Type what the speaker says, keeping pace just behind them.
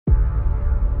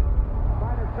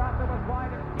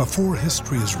Before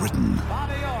history is written,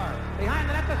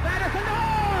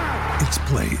 it's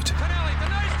played.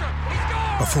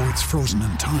 Before it's frozen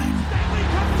in time,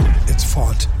 it's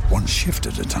fought one shift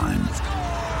at a time.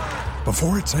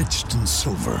 Before it's etched in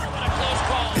silver,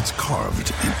 it's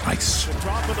carved in ice.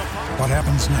 What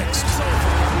happens next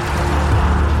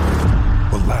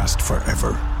will last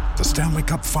forever. The Stanley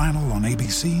Cup Final on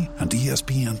ABC and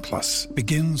ESPN Plus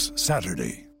begins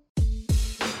Saturday.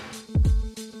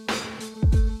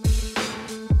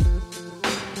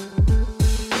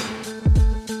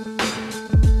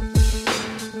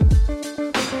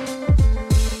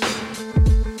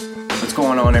 What's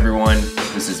going on, everyone?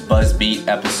 This is BuzzBeat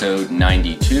episode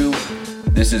 92.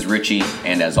 This is Richie,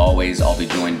 and as always, I'll be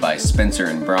joined by Spencer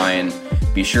and Brian.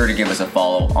 Be sure to give us a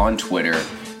follow on Twitter.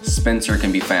 Spencer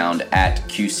can be found at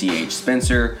QCH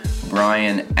Spencer,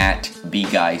 Brian at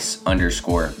bgeis_bird,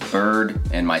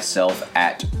 and myself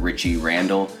at Richie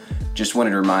Randall. Just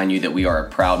wanted to remind you that we are a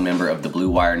proud member of the Blue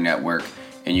Wire Network,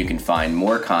 and you can find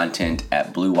more content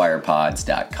at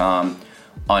bluewirepods.com.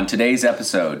 On today's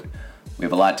episode, we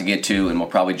have a lot to get to, and we'll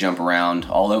probably jump around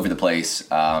all over the place,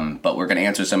 but we're going to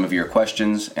answer some of your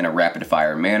questions in a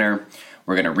rapid-fire manner.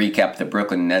 We're going to recap the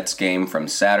Brooklyn Nets game from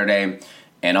Saturday,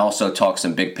 and also talk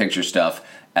some big-picture stuff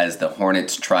as the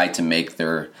Hornets try to make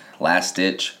their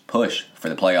last-ditch push for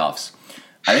the playoffs.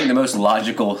 I think the most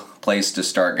logical place to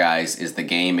start, guys, is the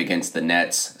game against the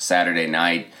Nets Saturday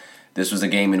night. This was a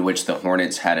game in which the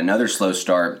Hornets had another slow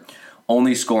start,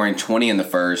 only scoring 20 in the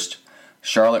first.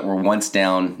 Charlotte were once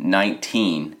down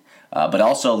 19, but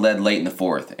also led late in the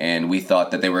fourth, and we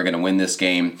thought that they were going to win this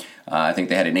game. I think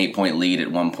they had an 8-point lead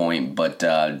at one point, but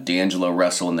D'Angelo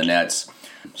Russell and the Nets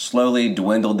slowly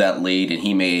dwindled that lead, and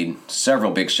he made several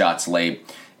big shots late,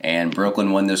 and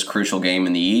Brooklyn won this crucial game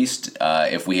in the East.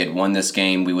 If we had won this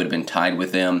game, we would have been tied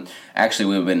with them. Actually,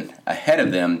 we would have been ahead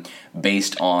of them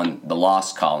based on the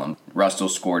loss column. Russell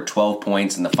scored 12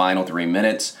 points in the final 3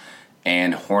 minutes,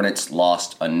 and Hornets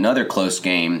lost another close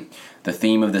game. The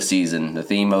theme of the season, the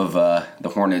theme of the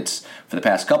Hornets for the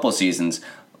past couple of seasons,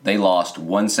 they lost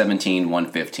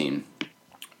 117-115.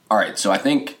 All right, so I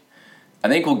think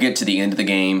we'll get to the end of the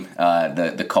game,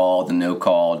 the call, the no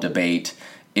call debate,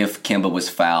 if Kemba was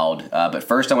fouled. But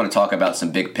first I want to talk about some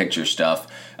big picture stuff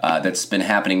that's been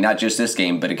happening, not just this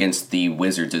game, but against the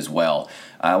Wizards as well.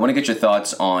 I want to get your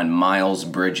thoughts on Miles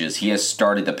Bridges. He has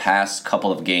started the past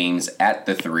couple of games at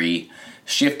the 3,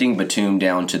 shifting Batum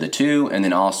down to the 2, and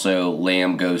then also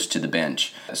Lamb goes to the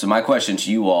bench. So my question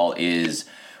to you all is,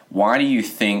 why do you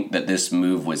think that this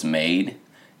move was made?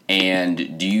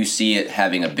 And do you see it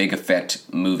having a big effect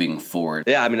moving forward?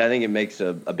 Yeah, I mean, I think it makes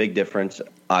a big difference.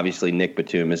 Obviously, Nick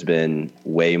Batum has been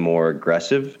way more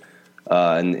aggressive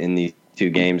in these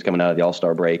 2 games coming out of the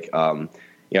All-Star break.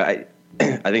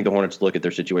 I think the Hornets look at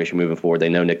their situation moving forward. They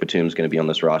know Nick Batum's going to be on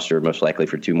this roster most likely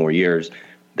for 2 more years.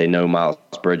 They know Miles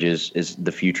Bridges is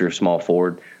the future small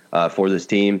forward for this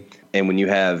team. And when you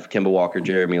have Kemba Walker,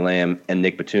 Jeremy Lamb, and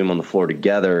Nick Batum on the floor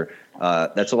together,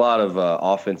 that's a lot of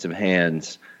offensive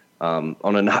hands on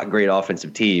a not great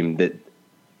offensive team that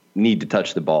need to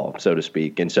touch the ball, so to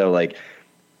speak. And so, like,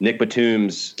 Nick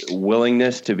Batum's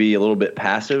willingness to be a little bit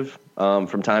passive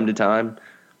from time to time,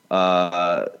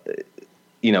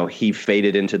 he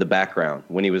faded into the background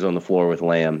when he was on the floor with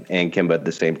Lamb and Kemba at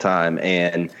the same time,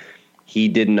 and he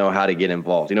didn't know how to get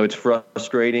involved. It's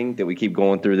frustrating that we keep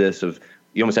going through this of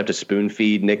you almost have to spoon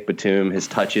feed Nick Batum his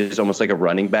touches, almost like a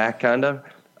running back kind of.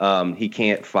 He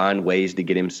can't find ways to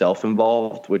get himself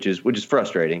involved, which is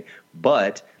frustrating.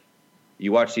 But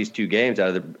you watch these 2 games out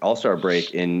of the All-Star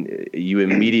break, and you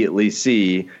immediately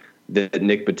see that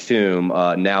Nick Batum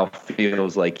now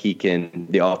feels like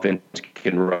the offense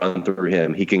can run through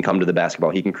him. He can come to the basketball.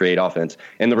 He can create offense.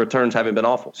 And the returns haven't been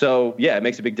awful. So, yeah, it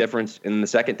makes a big difference. And the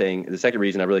second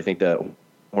reason I really think the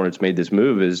Hornets made this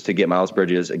move is to get Miles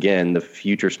Bridges, again, the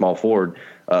future small forward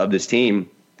of this team,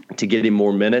 to get him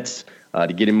more minutes,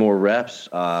 to get him more reps,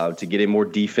 to get him more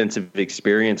defensive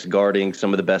experience guarding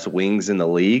some of the best wings in the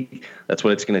league. That's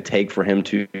what it's going to take for him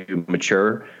to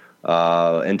mature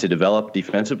and to develop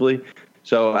defensively.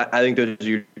 So I think those are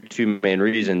your 2 main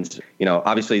reasons.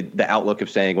 Obviously the outlook of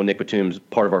saying, well, Nick Batum's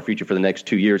part of our future for the next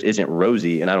 2 years isn't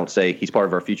rosy. And I don't say he's part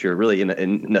of our future really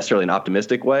in necessarily an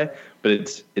optimistic way, but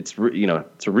it's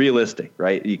realistic,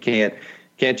 right? You can't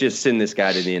just send this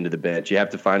guy to the end of the bench. You have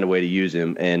to find a way to use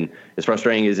him. And as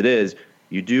frustrating as it is,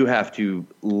 you do have to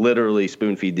literally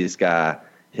spoon feed this guy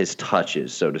his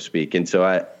touches, so to speak. And so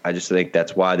I just think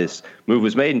that's why this move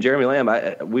was made. And Jeremy Lamb,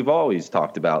 we've always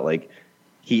talked about, like,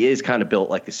 he is kind of built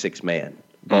like a 6-man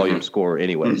volume scorer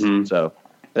anyways. So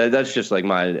that's just like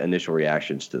my initial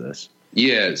reactions to this.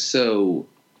 Yeah, so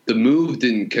the move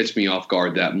didn't catch me off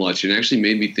guard that much. It actually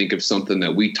made me think of something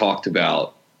that we talked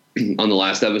about on the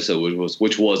last episode,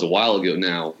 which was a while ago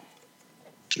now.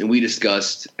 And we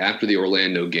discussed after the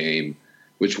Orlando game,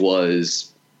 which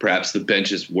was perhaps the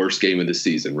bench's worst game of the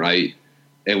season, right?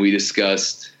 And we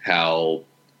discussed how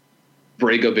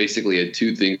Borrego basically had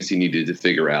two things he needed to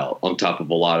figure out on top of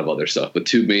a lot of other stuff. But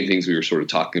two main things we were sort of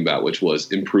talking about, which was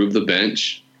improve the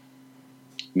bench,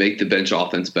 make the bench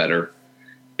offense better,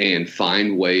 and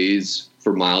find ways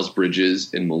for Miles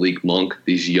Bridges and Malik Monk,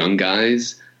 these young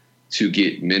guys, to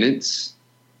get minutes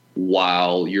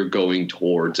while you're going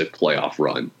towards a playoff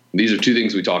run. These are two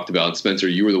things we talked about. Spencer,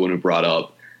 you were the one who brought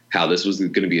up how this was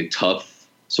going to be a tough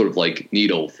sort of like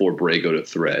needle for Borrego to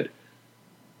thread.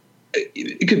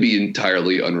 It could be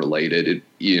entirely unrelated,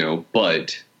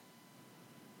 but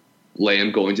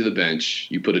Lamb going to the bench,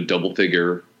 you put a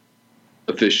double-figure,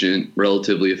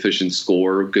 relatively efficient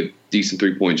scorer, good, decent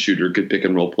three-point shooter, good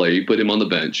pick-and-roll player. You put him on the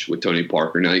bench with Tony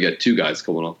Parker. Now you got two guys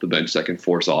coming off the bench that can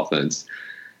force offense.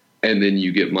 And then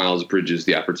you get Miles Bridges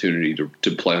the opportunity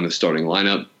to play on the starting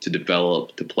lineup, to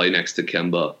develop, to play next to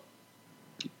Kemba.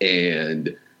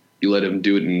 And you let him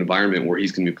do it in an environment where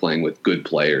he's going to be playing with good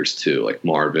players too, like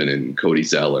Marvin and Cody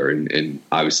Zeller and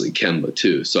obviously Kemba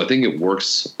too. So I think it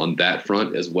works on that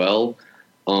front as well.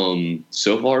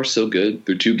 So far, so good.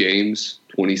 Through 2 games,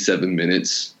 27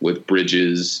 minutes with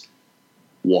Bridges,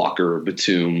 Walker,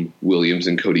 Batum, Williams,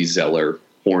 and Cody Zeller.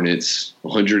 Hornets,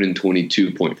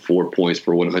 122.4 points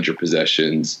per 100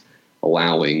 possessions,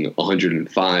 allowing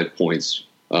 105 points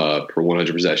per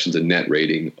 100 possessions, a net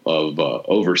rating of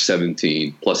over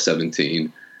 17, plus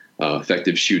 17,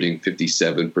 effective shooting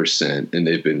 57%, and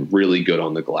they've been really good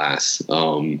on the glass.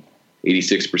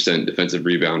 86% defensive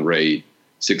rebound rate,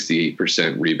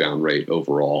 68% rebound rate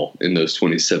overall in those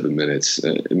 27 minutes.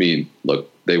 I mean, look,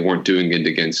 they weren't doing it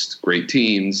against great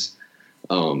teams,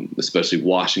 especially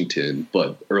Washington,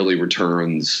 but early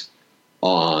returns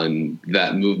on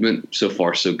that movement, so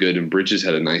far so good. And Bridges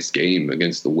had a nice game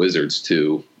against the Wizards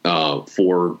too.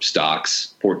 4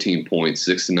 stocks, 14 points,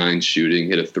 6-9 shooting,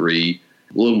 hit a 3,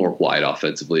 a little more quiet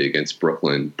offensively against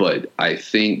Brooklyn. But I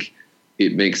think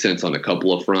it makes sense on a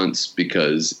couple of fronts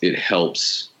because it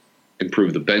helps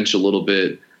improve the bench a little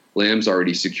bit. Lamb's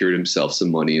already secured himself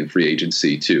some money in free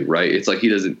agency too, right? It's like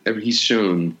he's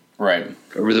shown right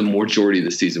over the majority of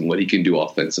the season what he can do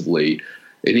offensively.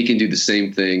 And he can do the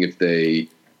same thing if they,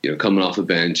 coming off the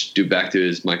bench, do back to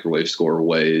his microwave scorer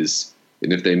ways.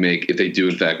 And if they do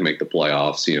in fact make the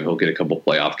playoffs, he'll get a couple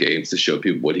playoff games to show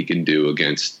people what he can do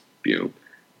against,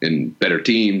 in better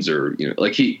teams or,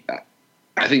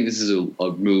 I think this is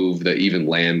a move that even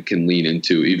Lamb can lean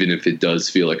into, even if it does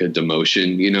feel like a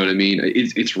demotion. You know what I mean?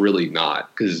 It's really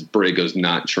not, because Borrego's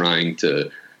not trying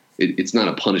to. It's not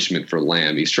a punishment for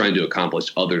Lamb. He's trying to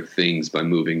accomplish other things by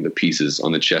moving the pieces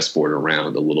on the chessboard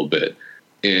around a little bit.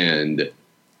 And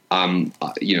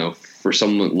for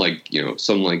someone like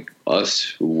us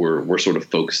who we're sort of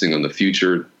focusing on the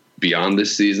future beyond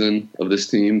this season of this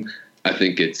team, I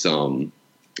think it's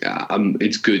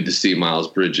good to see Miles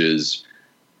Bridges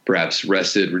perhaps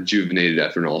rested, rejuvenated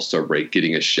after an All-Star break,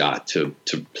 getting a shot to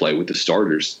play with the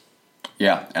starters.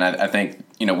 Yeah, and I think,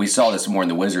 we saw this more in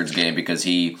the Wizards game because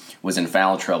he was in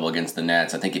foul trouble against the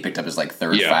Nets. I think he picked up his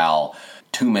third foul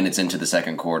 2 minutes into the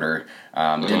second quarter.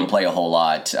 Didn't play a whole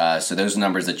lot. So those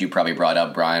numbers that you probably brought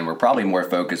up, Brian, were probably more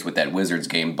focused with that Wizards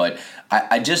game. But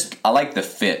I like the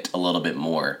fit a little bit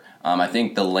more. I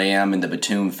think the Lamb and the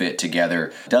Batum fit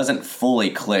together doesn't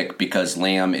fully click because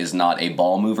Lamb is not a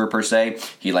ball mover per se.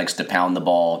 He likes to pound the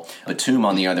ball. Batum,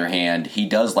 on the other hand, he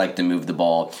does like to move the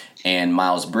ball. And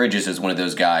Miles Bridges is one of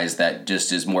those guys that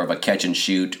just is more of a catch and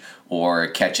shoot or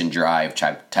catch and drive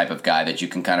type of guy that you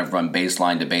can kind of run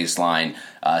baseline to baseline,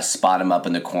 spot him up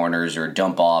in the corners or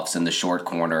dump offs in the short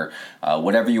corner.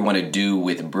 Whatever you want to do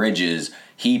with Bridges,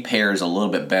 he pairs a little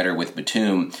bit better with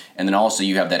Batum. And then also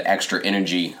you have that extra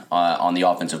energy on the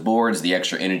offensive boards, the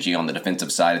extra energy on the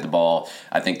defensive side of the ball.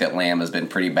 I think that Lamb has been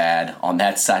pretty bad on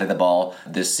that side of the ball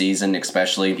this season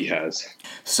especially. He has.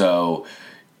 So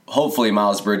hopefully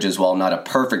Miles Bridges, while not a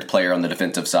perfect player on the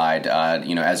defensive side,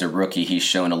 as a rookie, he's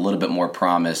shown a little bit more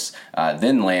promise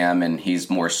than Lamb, and he's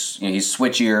more, he's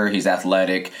switchier, he's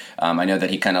athletic. I know that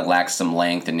he kind of lacks some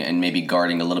length and maybe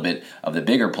guarding a little bit of the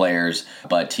bigger players,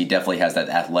 but he definitely has that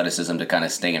athleticism to kind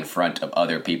of stay in front of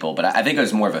other people. But I think it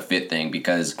was more of a fit thing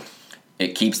because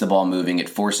it keeps the ball moving. It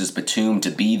forces Batum to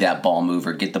be that ball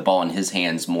mover, get the ball in his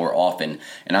hands more often.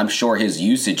 And I'm sure his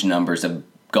usage numbers have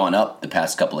gone up the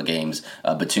past couple of games,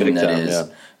 Batum that is.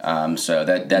 Yeah. So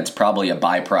that's probably a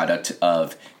byproduct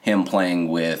of him playing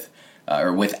with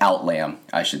or without Lamb,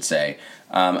 I should say.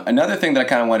 Another thing that I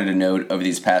kind of wanted to note over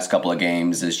these past couple of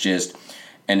games is just,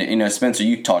 and Spencer,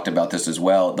 you talked about this as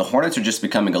well, the Hornets are just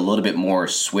becoming a little bit more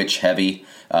switch heavy,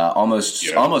 almost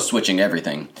switching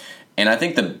everything. And I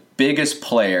think the biggest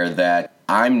player that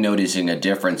I'm noticing a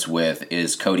difference with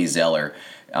is Cody Zeller.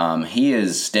 He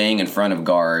is staying in front of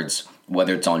guards,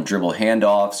 whether it's on dribble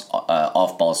handoffs,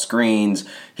 off-ball screens.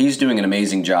 He's doing an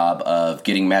amazing job of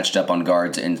getting matched up on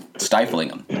guards and stifling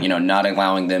them, not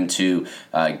allowing them to,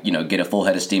 get a full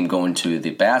head of steam going to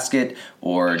the basket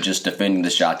or just defending the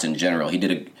shots in general. He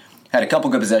had a couple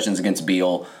good possessions against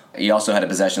Beal. He also had a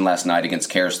possession last night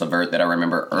against Karis LeVert that I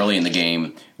remember early in the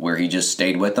game where he just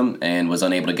stayed with them and was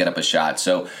unable to get up a shot.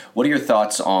 So what are your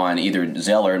thoughts on either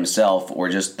Zeller himself or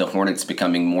just the Hornets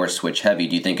becoming more switch heavy?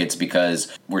 Do you think it's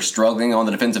because we're struggling on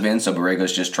the defensive end, so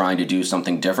Borrego's just trying to do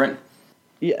something different?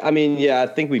 Yeah, I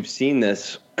think we've seen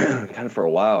this kind of for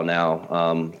a while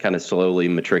now, kind of slowly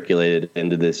matriculated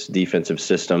into this defensive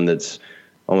system that's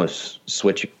almost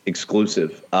switch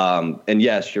exclusive. And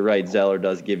yes, you're right, Zeller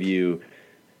does give you,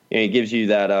 it gives you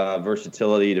that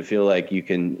versatility to feel like you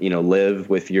can, live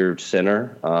with your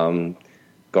center,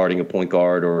 guarding a point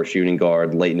guard or a shooting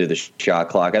guard late into the shot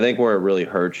clock. I think where it really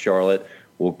hurts Charlotte,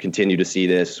 we'll continue to see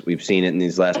this. We've seen it in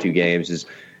these last two games is,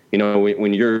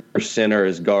 when your center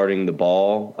is guarding the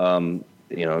ball,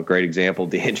 a great example,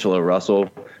 D'Angelo Russell,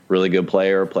 really good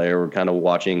player we're kind of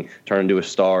watching turn into a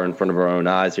star in front of our own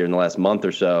eyes here in the last month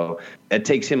or so. It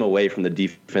takes him away from the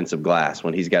defensive glass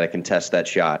when he's got to contest that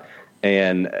shot.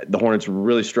 And the Hornets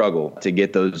really struggle to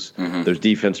get those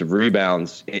defensive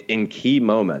rebounds in key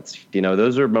moments.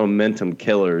 Those are momentum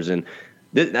killers. And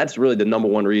that's really the number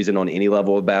one reason on any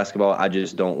level of basketball. I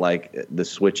just don't like the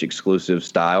switch exclusive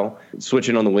style.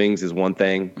 Switching on the wings is one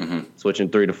thing. Switching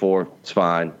 3 to 4, it's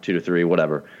fine. 2 to 3,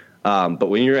 whatever. But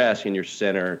when you're asking your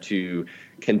center to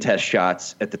contest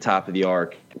shots at the top of the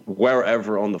arc,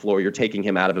 wherever on the floor, you're taking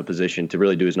him out of a position to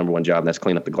really do his number one job, and that's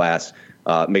clean up the glass.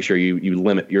 Make sure you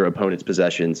limit your opponent's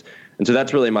possessions. And so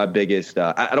that's really my biggest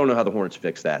I don't know how the Hornets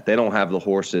fix that. They don't have the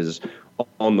horses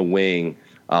on the wing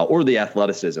or the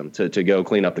athleticism to go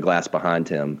clean up the glass behind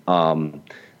him.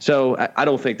 So I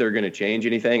don't think they're going to change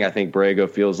anything. I think Borrego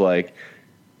feels like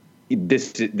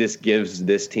this gives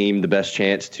this team the best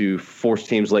chance to force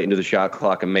teams late into the shot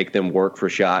clock and make them work for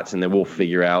shots, and then we'll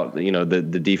figure out, the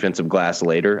defensive glass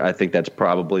later. I think that's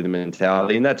probably the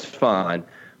mentality, and that's fine.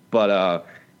 But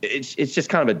it's just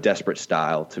kind of a desperate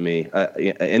style to me,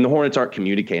 and the Hornets aren't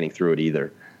communicating through it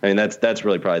either. I mean, that's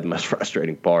really probably the most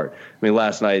frustrating part. I mean,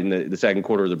 last night in the second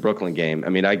quarter of the Brooklyn game,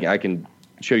 I can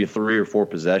show you 3 or 4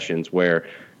 possessions where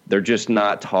they're just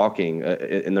not talking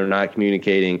and they're not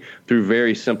communicating through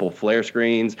very simple flare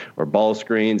screens or ball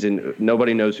screens, and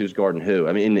nobody knows who's guarding who.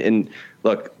 I mean, and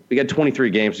look, we got 23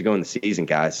 games to go in the season,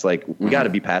 guys. Like, we got to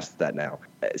be past that now.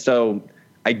 So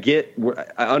I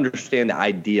understand the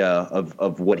idea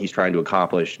of what he's trying to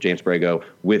accomplish, James Borrego,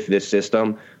 with this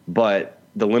system, but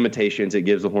the limitations it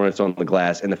gives the Hornets on the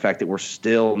glass and the fact that we're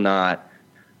still not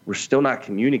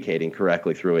communicating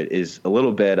correctly through it is a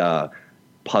little bit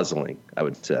puzzling, I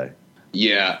would say.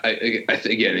 Yeah, I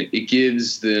again, it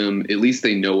gives them, at least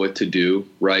they know what to do,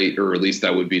 right? Or at least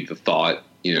that would be the thought.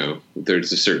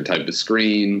 There's a certain type of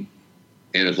screen,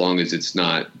 and as long as it's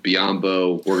not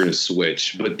Biyombo, we're going to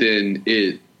switch. But then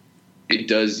it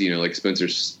does, like Spencer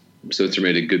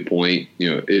made a good point.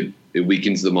 It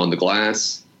weakens them on the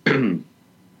glass,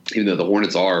 even though the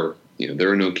Hornets are,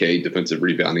 they're an okay defensive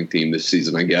rebounding team this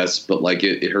season, I guess. But like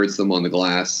it hurts them on the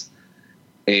glass.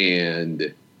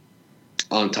 And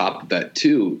on top of that,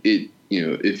 too, if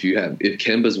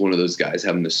Kemba's one of those guys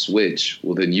having to switch,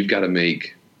 well, then you've got to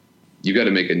make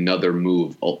another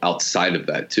move outside of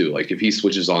that too. Like if he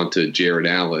switches on to Jared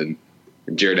Allen,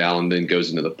 and Jared Allen then goes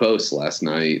into the post last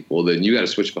night, well, then you got to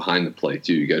switch behind the play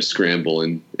too. You got to scramble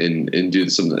and do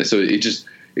something. So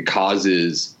it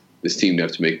causes this team to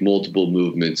have to make multiple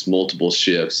movements, multiple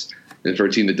shifts. And for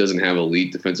a team that doesn't have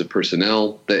elite defensive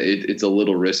personnel, it's a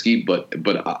little risky, but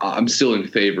I'm still in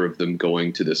favor of them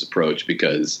going to this approach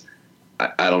because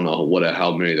I don't know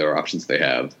how many other options they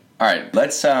have. All right,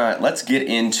 let's get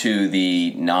into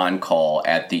the non-call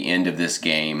at the end of this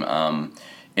game.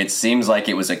 It seems like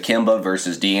it was a Kemba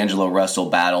versus D'Angelo Russell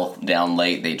battle down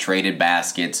late. They traded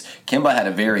baskets. Kemba had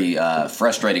a very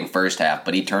frustrating first half,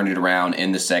 but he turned it around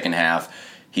in the second half.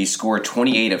 He scored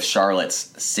 28 of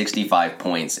Charlotte's 65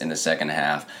 points in the second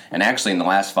half. And actually in the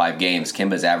last 5 games,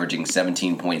 Kemba's averaging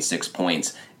 17.6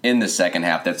 points in the second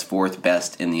half. That's 4th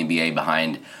best in the NBA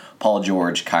behind Paul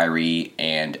George, Kyrie,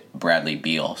 and Bradley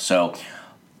Beal. So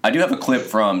I do have a clip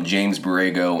from James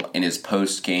Borrego in his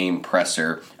post-game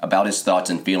presser about his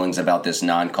thoughts and feelings about this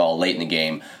non-call late in the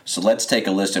game. So let's take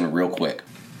a listen real quick.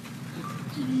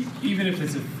 Even if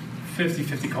it's a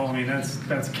 50-50 call, I mean, that's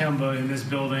Kemba in this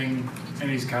building,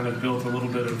 and he's kind of built a little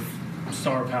bit of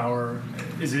star power.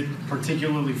 Is it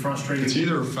particularly frustrating? It's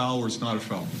either a foul or it's not a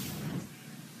foul.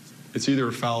 It's either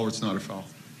a foul or it's not a foul.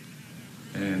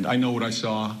 And I know what I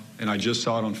saw, and I just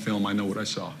saw it on film. I know what I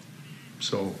saw.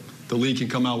 So the league can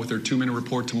come out with their 2-minute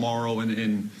report tomorrow,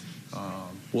 and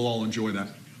we'll all enjoy that.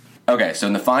 Okay, so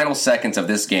in the final seconds of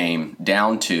this game,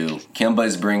 down 2, Kemba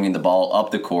is bringing the ball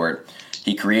up the court.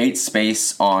 He creates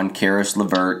space on Karis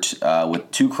LeVert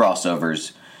with 2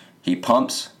 crossovers. He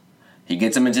pumps, he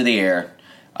gets him into the air,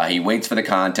 he waits for the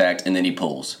contact, and then he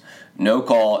pulls. No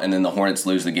call, and then the Hornets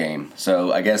lose the game.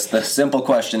 So I guess the simple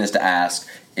question is to ask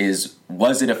is,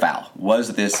 was it a foul?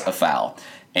 Was this a foul?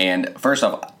 And first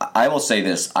off, I will say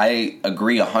this. I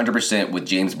agree 100% with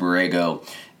James Borrego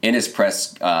in his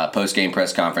post-game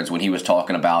press conference when he was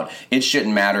talking about it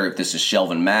shouldn't matter if this is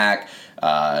Shelvin Mack,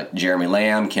 Jeremy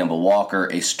Lamb, Kemba Walker,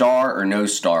 a star or no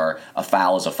star, a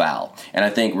foul is a foul. And I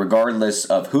think regardless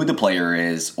of who the player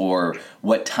is or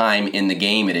what time in the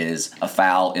game it is a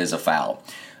foul.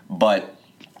 But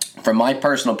from my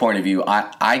personal point of view,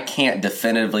 I can't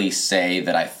definitively say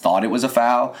that I thought it was a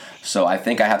foul, so I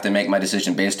think I have to make my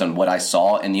decision based on what I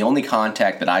saw. And the only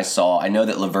contact that I saw, I know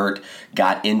that LeVert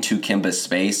got into Kemba's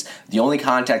space. The only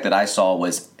contact that I saw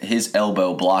was his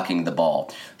elbow blocking the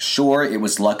ball. Sure, it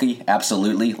was lucky,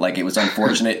 absolutely. Like, it was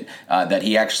unfortunate that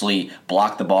he actually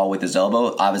blocked the ball with his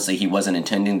elbow. Obviously, he wasn't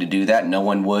intending to do that. No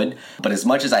one would. But as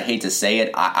much as I hate to say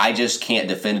it, I just can't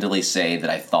definitively say that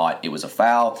I thought it was a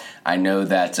foul. I know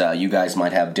that you guys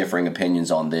might have differing opinions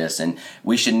on this, and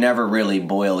we should never really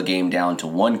boil a game down to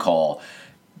one call.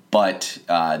 But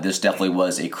this definitely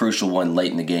was a crucial one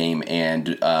late in the game,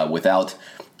 and without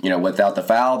the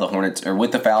foul, the Hornets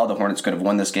could have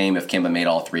won this game if Kemba made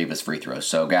all 3 of his free throws.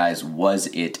 So, guys, was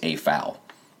it a foul?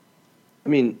 I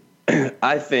mean,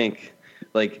 I think,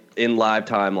 like, in live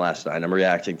time last night, I'm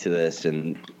reacting to this,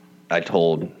 and I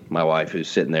told my wife, who's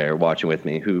sitting there watching with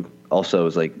me, who also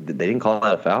was like, they didn't call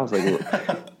that a foul? I was like,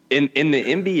 in the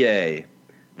NBA,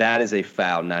 that is a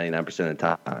foul 99% of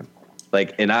the time.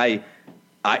 Like, and I,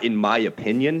 in my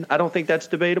opinion, I don't think that's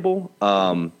debatable.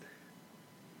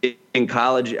 In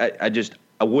college,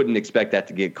 I wouldn't expect that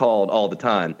to get called all the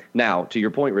time. Now, to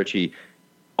your point, Richie,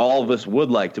 all of us would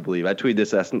like to believe. I tweeted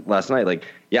this last night. Like,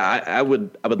 yeah, I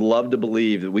would love to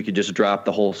believe that we could just drop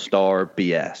the whole star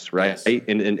BS, right? Yes.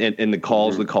 And the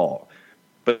call's the call.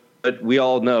 But we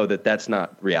all know that that's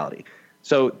not reality.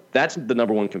 So that's the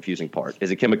number one confusing part, is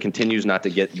that Kemba continues not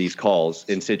to get these calls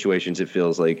in situations it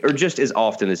feels like, or just as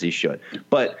often as he should.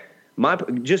 But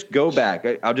just go back.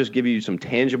 I'll just give you some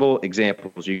tangible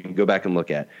examples you can go back and look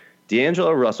at.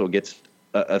 D'Angelo Russell gets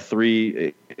a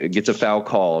foul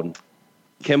called.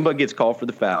 Kemba gets called for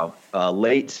the foul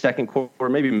late second quarter,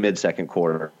 maybe mid-second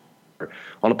quarter,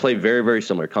 on a play very, very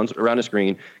similar. Comes around the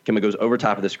screen. Kemba goes over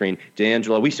top of the screen.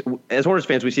 D'Angelo, as Hornets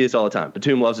fans, we see this all the time.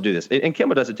 Batum loves to do this. And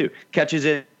Kemba does it too. Catches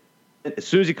it. As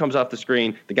soon as he comes off the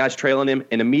screen, the guy's trailing him.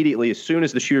 And immediately, as soon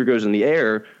as the shooter goes in the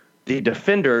air, the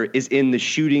defender is in the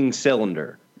shooting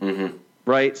cylinder. Mm-hmm.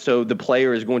 Right? So the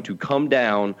player is going to come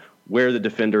down where the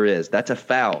defender is. That's a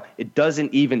foul. It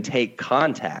doesn't even take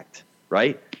contact.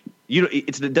 Right?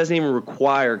 It doesn't even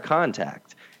require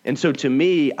contact. And so to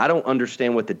me, I don't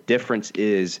understand what the difference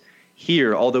is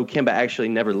here. Although Kemba actually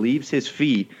never leaves his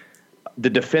feet,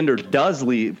 the defender does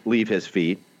leave his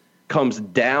feet, comes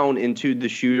down into the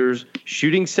shooter's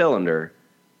shooting cylinder,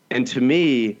 and to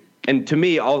me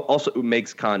also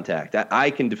makes contact.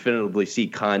 I can definitively see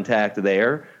contact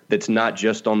there that's not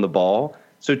just on the ball.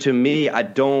 So to me, I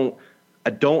don't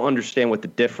understand what the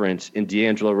difference in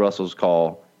D'Angelo Russell's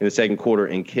call in the second quarter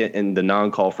and the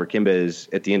non-call for Kemba is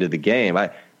at the end of the game. I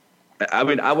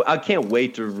can't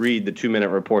wait to read the 2-minute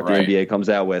report the NBA comes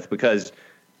out with, because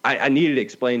I need it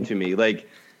explained to me. Like,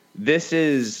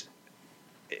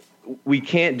 we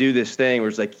can't do this thing where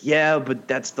it's like, yeah, but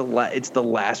it's the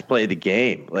last play of the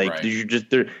game. Like, you're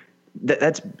just there.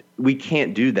 We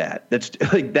can't do that. That's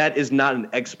like, that is not an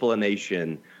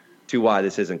explanation to why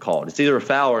this isn't called. It's either a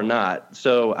foul or not.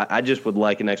 So I just would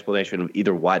like an explanation of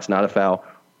either why it's not a foul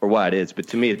or why it is. But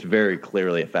to me, it's very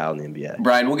clearly a foul in the NBA.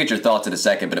 Brian, we'll get your thoughts in a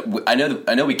second, but I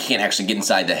know we can't actually get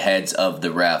inside the heads of the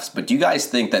refs, but do you guys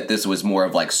think that this was more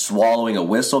of like swallowing a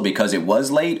whistle because it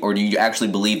was late, or do you actually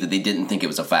believe that they didn't think it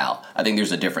was a foul? I think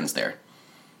there's a difference there.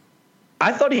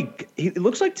 I thought it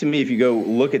looks like to me, if you go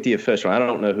look at the official, I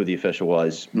don't know who the official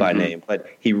was by name, but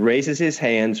he raises his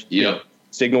hands,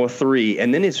 signal a 3,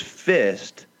 and then his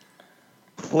fist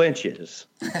clenches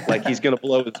like he's going to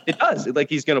blow his, it does, like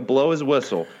he's going to blow his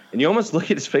whistle. And you almost look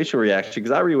at his facial reaction,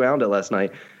 because I rewound it last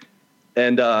night.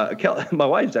 And my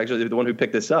wife's actually the one who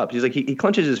picked this up. She's like, he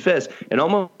clenches his fist and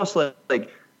almost like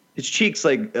his cheeks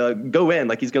like go in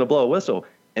like he's going to blow a whistle.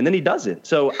 And then he doesn't.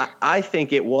 So I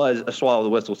think it was a swallow the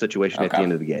whistle situation at the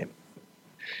end of the game.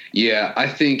 Yeah, I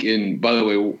think by the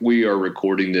way, we are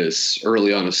recording this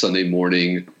early on a Sunday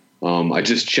morning. I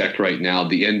just checked right now.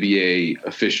 The NBA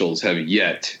officials have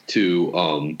yet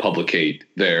to publicate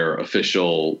their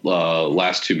official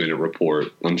last 2-minute report.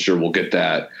 I'm sure we'll get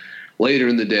that later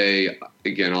in the day.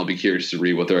 Again, I'll be curious to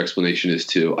read what their explanation is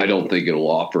too. I don't think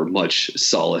it'll offer much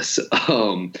solace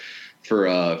for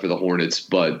the Hornets,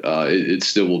 but it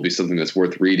still will be something that's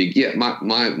worth reading. Yeah,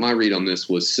 my read on this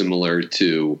was similar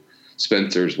to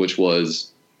Spencer's, which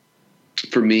was,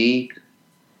 for me,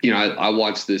 I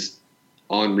watched this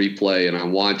on replay, and I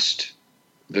watched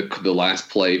the last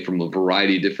play from a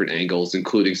variety of different angles,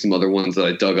 including some other ones that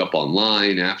I dug up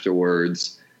online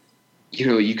afterwards.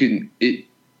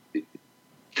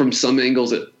 From some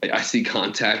angles, I see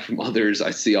contact. From others,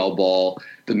 I see all ball.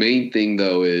 The main thing,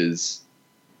 though, is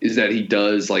that he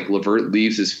does, like, LeVert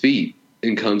leaves his feet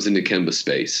and comes into Kemba's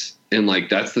space. And, like,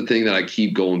 that's the thing that I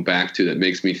keep going back to that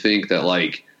makes me think that,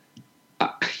 like,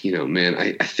 I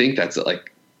think that's,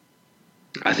 like,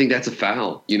 I think that's a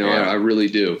foul. I really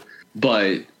do.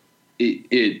 But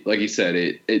it like you said,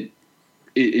 it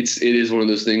is one of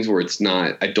those things where it's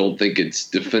not, I don't think it's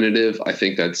definitive. I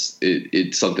think that's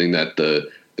it's something that the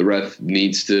ref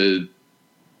needs to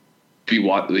be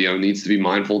needs to be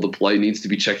mindful of the play, needs to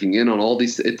be checking in on all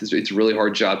these. It's a really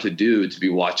hard job to do, to be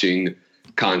watching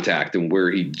contact and where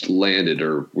he landed,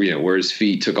 or where his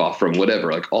feet took off from,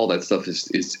 whatever. Like, all that stuff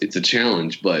it's a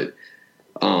challenge. But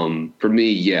for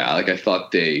me, yeah, like, I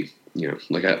thought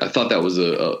I thought that was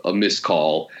a missed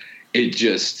call. It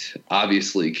just,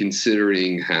 obviously,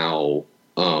 considering how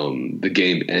the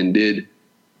game ended,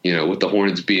 with the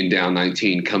Hornets being down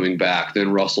 19, coming back,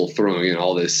 then Russell throwing in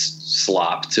all this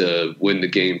slop to win the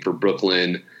game for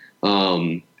Brooklyn.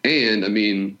 And, I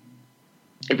mean,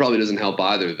 it probably doesn't help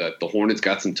either that the Hornets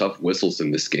got some tough whistles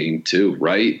in this game too,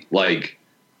 right? Like,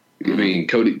 I mean,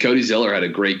 Cody Zeller had a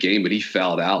great game, but he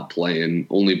fouled out playing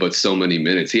only but so many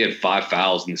minutes. He had 5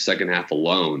 fouls in the second half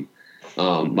alone.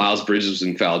 Miles Bridges was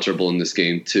in foul trouble in this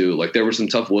game too. Like, there were some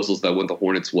tough whistles that went the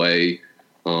Hornets' way.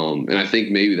 And I think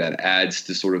maybe that adds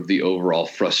to sort of the overall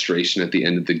frustration at the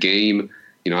end of the game.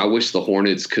 I wish the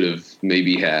Hornets could have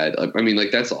maybe had, I mean,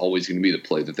 like, that's always going to be the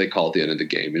play that they call at the end of the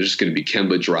game. It's just going to be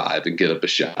Kemba drive and get up a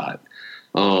shot.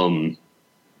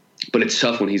 But it's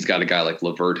tough when he's got a guy like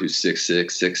LeVert who's 6'6",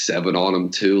 6'7" on him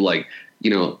too. Like,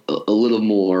 a little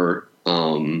more,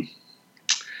 and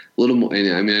I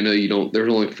mean, I know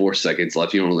there's only 4 seconds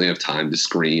left. You don't really have time to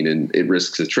screen, and it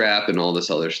risks a trap and all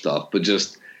this other stuff. But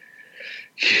just,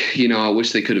 I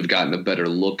wish they could have gotten a better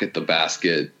look at the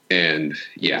basket. And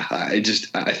yeah, I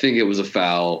think it was a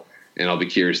foul, and I'll be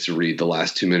curious to read the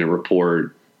last 2-minute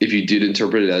report. If you did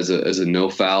interpret it as a no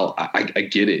foul, I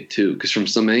get it too, because from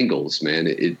some angles, man,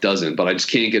 it doesn't. But I just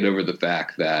can't get over the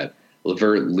fact that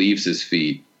LeVert leaves his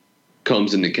feet,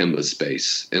 comes into Kemba's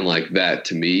space, and like that,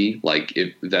 to me, like,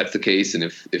 if that's the case, and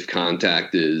if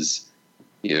contact is,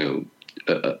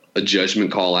 a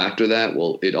judgment call after that,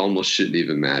 well, it almost shouldn't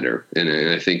even matter. And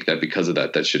I think that because of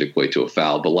that should equate to a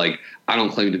foul. But, like, I don't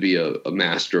claim to be a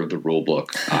master of the rule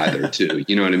book either, too.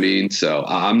 You know what I mean? So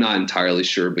I'm not entirely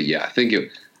sure, but yeah, I think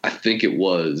it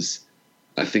was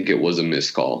a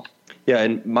missed call. Yeah,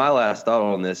 and my last thought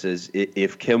on this is,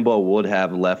 if Kemba would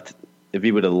have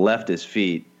left his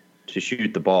feet to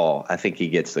shoot the ball, I think he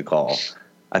gets the call.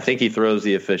 I think he throws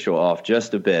the official off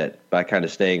just a bit by kind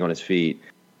of staying on his feet.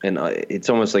 And it's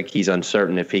almost like he's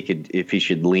uncertain if he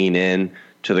should lean in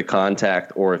to the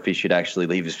contact or if he should actually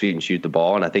leave his feet and shoot the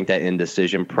ball. And I think that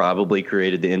indecision probably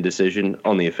created the indecision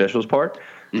on the official's part.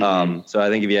 Mm-hmm. So I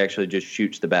think if he actually just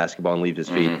shoots the basketball and leaves his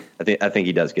feet, I think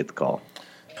he does get the call.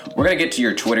 We're going to get to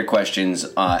your Twitter questions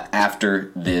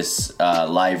after this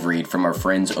live read from our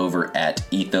friends over at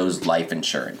Ethos Life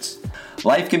Insurance.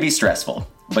 Life can be stressful,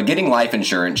 but getting life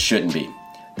insurance shouldn't be.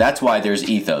 That's why there's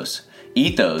Ethos.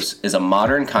 Ethos is a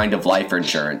modern kind of life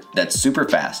insurance that's super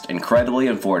fast, incredibly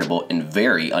affordable, and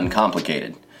very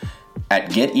uncomplicated. At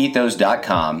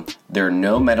getethos.com, there are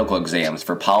no medical exams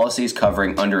for policies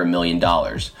covering under $1 million,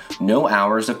 no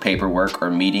hours of paperwork or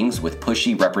meetings with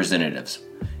pushy representatives.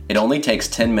 It only takes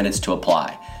 10 minutes to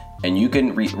apply, and you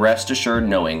can rest assured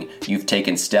knowing you've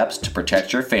taken steps to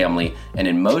protect your family, and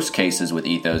in most cases with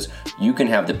Ethos, you can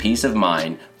have the peace of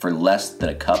mind for less than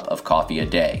a cup of coffee a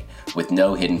day, with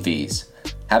no hidden fees.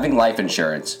 Having life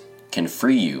insurance can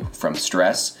free you from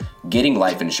stress. Getting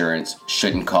life insurance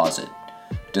shouldn't cause it.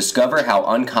 Discover how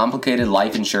uncomplicated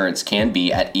life insurance can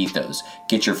be at Ethos.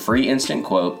 Get your free instant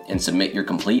quote and submit your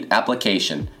complete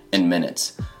application in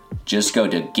minutes. Just go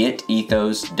to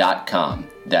getethos.com.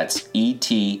 That's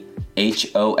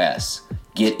ETHOS.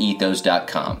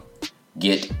 Getethos.com.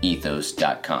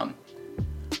 Getethos.com.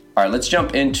 All right, let's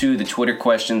jump into the Twitter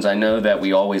questions. I know that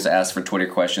we always ask for Twitter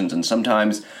questions, and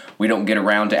sometimes we don't get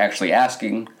around to actually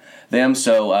asking them,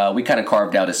 so we kind of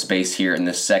carved out a space here in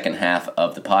the second half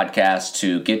of the podcast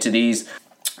to get to these.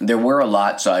 There were a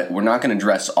lot, so we're not going to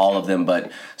address all of them,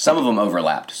 but some of them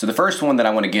overlapped. So the first one that I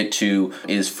want to get to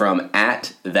is from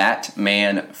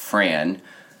 @thatmanfran.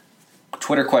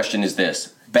 Twitter question is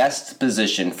this: best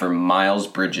position for Miles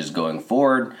Bridges going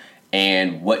forward,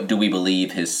 and what do we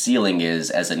believe his ceiling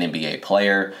is as an NBA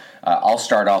player? I'll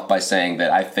start off by saying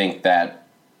that I think that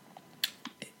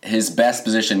his best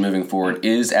position moving forward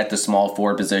is at the small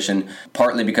forward position,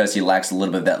 partly because he lacks a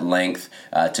little bit of that length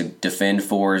to defend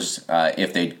fours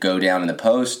if they go down in the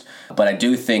post. But I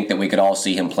do think that we could all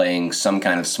see him playing some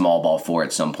kind of small ball four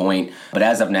at some point. But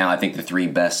as of now, I think the three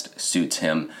best suits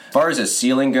him. As far as his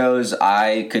ceiling goes,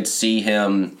 I could see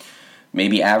him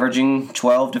maybe averaging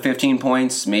 12 to 15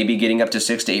 points, maybe getting up to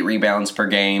 6 to 8 rebounds per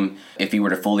game if he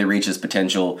were to fully reach his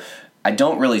potential. I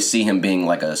don't really see him being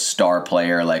like a star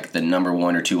player, like the number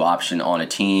 1 or 2 option on a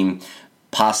team,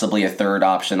 possibly a third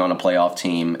option on a playoff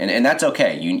team. And that's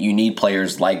okay. You need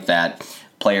players like that,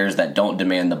 players that don't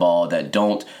demand the ball, that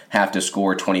don't have to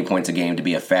score 20 points a game to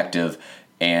be effective.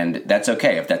 And that's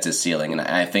okay if that's his ceiling. And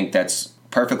I think that's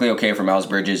perfectly okay for Miles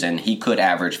Bridges, and he could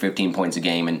average 15 points a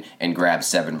game and grab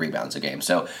 7 rebounds a game.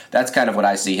 So that's kind of what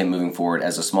I see him moving forward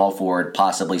as a small forward,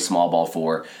 possibly small ball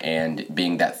four, and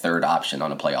being that third option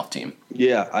on a playoff team.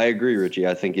 Yeah, I agree, Richie.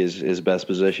 I think his best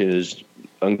position is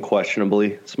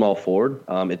unquestionably small forward.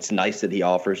 It's nice that he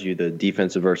offers you the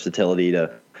defensive versatility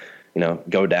to,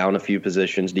 go down a few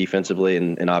positions defensively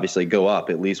and obviously go up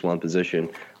at least one position.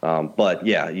 But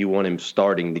yeah, you want him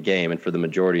starting the game and for the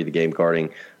majority of the game guarding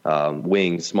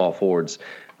wings, small forwards.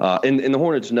 And the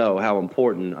Hornets know how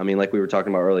important, like we were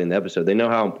talking about early in the episode, they know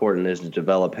how important it is to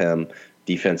develop him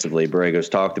defensively. Borrego's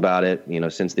talked about it,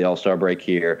 since the All-Star break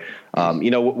here.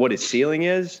 What his ceiling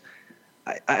is,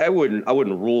 I wouldn't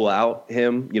rule out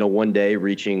him, one day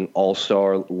reaching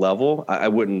all-star level. I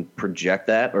wouldn't project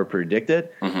that or predict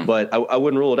it, but I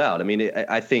wouldn't rule it out.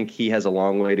 I think he has a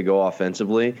long way to go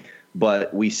offensively,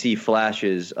 but we see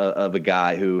flashes of a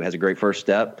guy who has a great first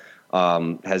step,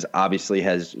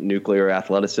 has nuclear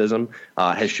athleticism,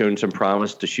 has shown some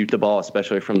promise to shoot the ball,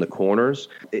 especially from the corners.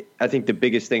 I think the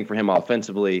biggest thing for him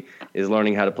offensively is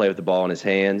learning how to play with the ball in his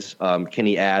hands. Can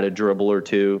he add a dribble or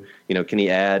two? Can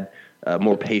he add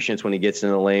more patience when he gets in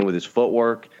the lane with his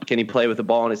footwork? Can he play with the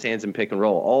ball in his hands and pick and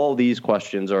roll? All these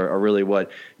questions are really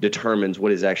what determines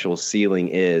what his actual ceiling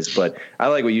is. But I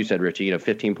like what you said, Richie,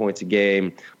 15 points a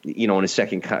game, on his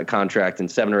second contract and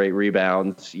 7 or 8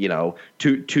 rebounds,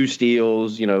 two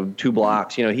steals, 2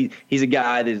 blocks. He's a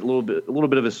guy that's a little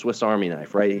bit of a Swiss Army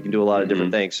knife, right? He can do a lot of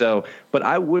different things. So, but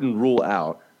I wouldn't rule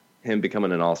out him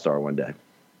becoming an all-star one day.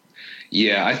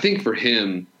 Yeah, I think for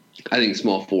him, I think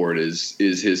small forward is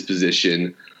his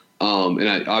position.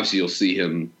 And obviously you'll see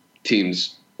him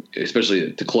teams,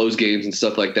 especially to close games and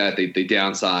stuff like that. They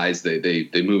downsize,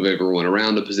 they move everyone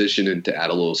around the position and to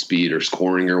add a little speed or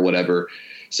scoring or whatever.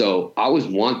 So I always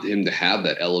want him to have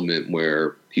that element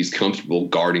where he's comfortable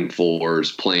guarding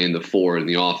fours, playing the 4 in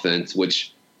the offense,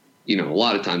 which, a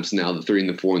lot of times now the 3 and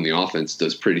the 4 in the offense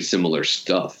does pretty similar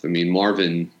stuff.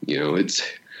 Marvin, it's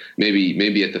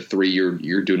maybe at the 3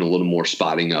 you're doing a little more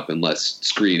spotting up and less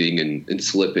screening and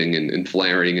slipping and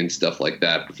flaring and stuff like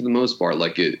that. But for the most part,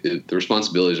 the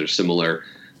responsibilities are similar.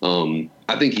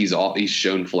 I think he's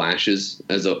shown flashes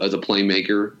as a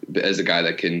playmaker, as a guy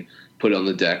that can put it on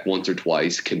the deck once or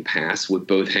twice, can pass with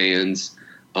both hands.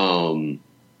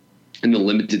 In the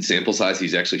limited sample size,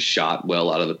 he's actually shot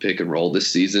well out of the pick and roll this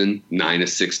season. 9 of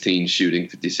 16 shooting,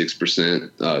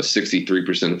 56%,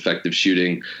 63% effective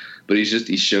shooting. But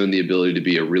he's shown the ability to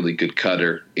be a really good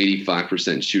cutter,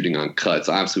 85% shooting on cuts.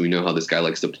 Obviously, we know how this guy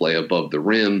likes to play above the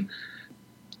rim.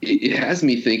 It has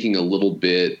me thinking a little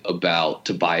bit about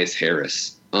Tobias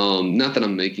Harris. Not that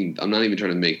I'm not even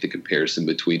trying to make the comparison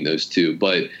between those two,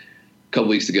 but a couple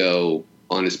weeks ago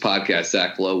on his podcast,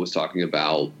 Zach Lowe was talking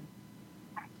about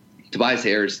Tobias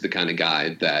Harris is the kind of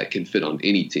guy that can fit on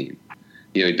any team.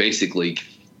 He basically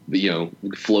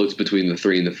floats between the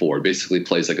 3 and the 4, basically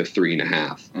plays like a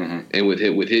 3.5. And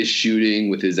with his shooting,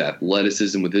 with his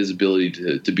athleticism, with his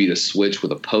ability to beat a switch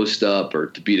with a post up or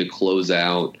to beat a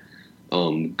closeout,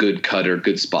 good cutter,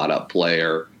 good spot up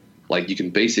player. Like, you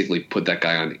can basically put that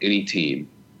guy on any team,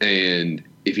 and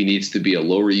if he needs to be a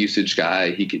lower usage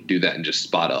guy, he could do that and just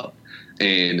spot up.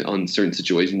 And on certain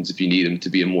situations, if you need him to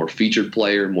be a more featured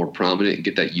player, more prominent, and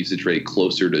get that usage rate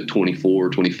closer to 24,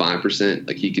 25%,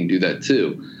 like, he can do that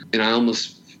too. And I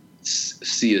almost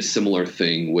see a similar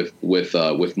thing with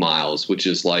Miles, which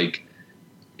is like,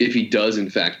 if he does in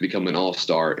fact become an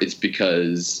all-star, it's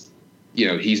because, you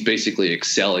know, he's basically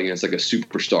excelling as like a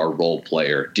superstar role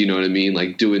player. Do you know what I mean?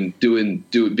 Like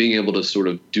being able to sort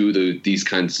of do these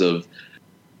kinds of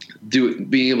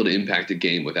being able to impact a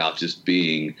game without just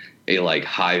being a like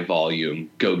high volume,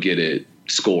 go get it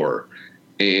scorer.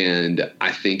 And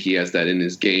I think he has that in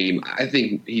his game. I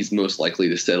think he's most likely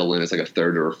to settle in as like a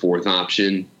third or a fourth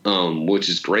option, which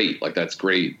is great. Like, that's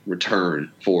great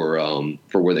return for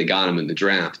where they got him in the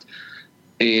draft.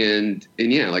 And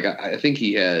yeah, like I think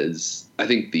he has. I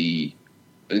think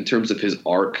in terms of his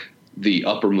arc, the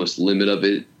uppermost limit of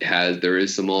it there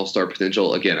is some all-star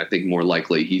potential. Again, I think more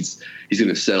likely he's going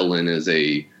to settle in as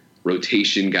a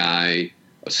rotation guy,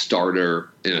 a starter,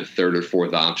 and a third or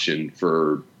fourth option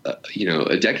for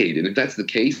a decade. And if that's the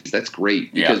case, that's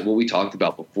great, because what we talked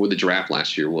about before the draft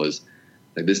last year was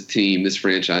like, this team, this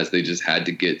franchise, they just had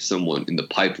to get someone in the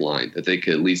pipeline that they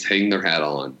could at least hang their hat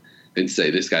on and say,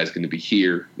 this guy's going to be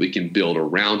here. We can build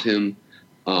around him.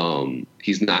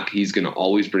 He's going to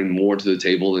always bring more to the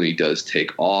table than he does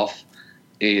take off.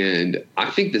 And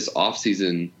I think this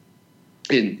offseason,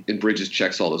 and Bridges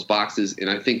checks all those boxes, and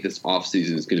I think this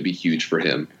offseason is going to be huge for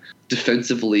him.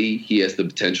 Defensively, he has the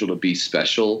potential to be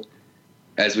special.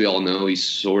 As we all know, he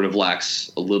sort of lacks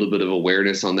a little bit of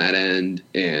awareness on that end,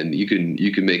 and you can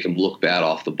make him look bad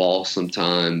off the ball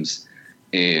sometimes.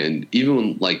 And even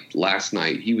when, like, last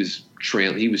night, he was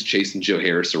chasing Joe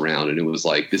Harris around, and it was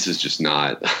like, this is just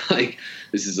not like,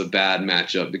 this is a bad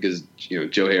matchup, because, you know,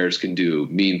 Joe Harris can do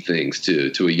mean things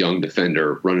to a young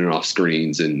defender, running off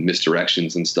screens and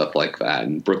misdirections and stuff like that.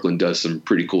 And Brooklyn does some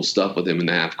pretty cool stuff with him in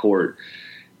the half court.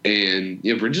 And,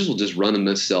 you know, Bridges will just run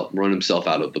himself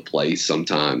out of the play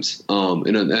sometimes.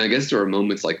 And I guess there are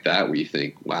moments like that where you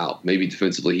think, wow, maybe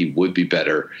defensively he would be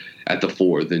better at the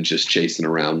four than just chasing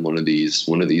around one of these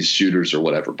shooters or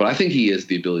whatever. But I think he has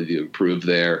the ability to improve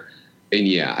there. And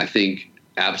yeah, I think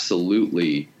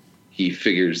absolutely he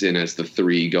figures in as the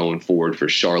three going forward for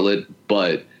Charlotte.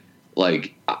 But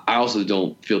like, I also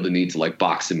don't feel the need to like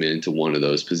box him into one of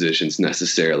those positions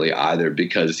necessarily either,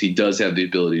 because he does have the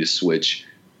ability to switch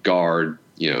guard,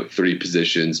 you know, 3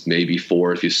 positions, maybe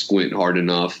 4 if you squint hard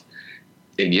enough.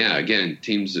 And yeah, again,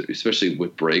 teams, especially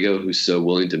with Borrego, who's so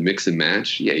willing to mix and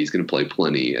match, yeah, he's going to play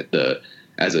plenty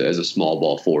as a small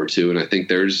ball 4 too. And I think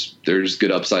there's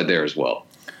good upside there as well.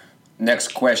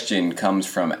 Next question comes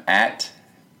from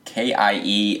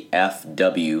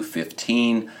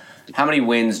 @KIEFW15. How many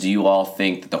wins do you all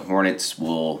think that the Hornets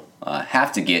will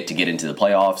have to get into the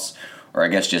playoffs? Or I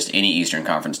guess just any Eastern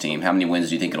Conference team. How many wins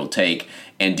do you think it'll take?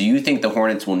 And do you think the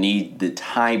Hornets will need the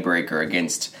tiebreaker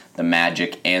against the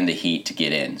Magic and the Heat to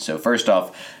get in? So first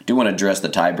off, I do want to address the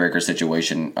tiebreaker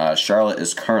situation. Charlotte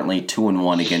is currently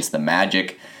 2-1 against the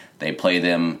Magic. They play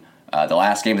them the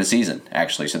last game of the season,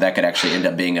 actually. So that could actually end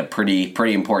up being a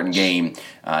pretty important game.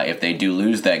 If they do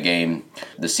lose that game,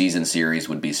 the season series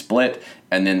would be split.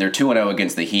 And then they're 2-0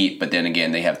 against the Heat, but then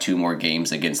again, they have 2 more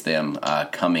games against them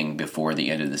coming before the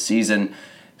end of the season.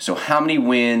 So how many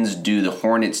wins do the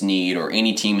Hornets need, or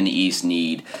any team in the East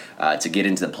need, to get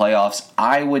into the playoffs?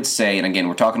 I would say, and again,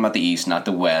 we're talking about the East, not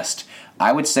the West,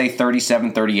 I would say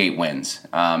 37, 38 wins.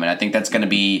 And I think that's going to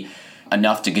be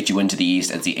enough to get you into the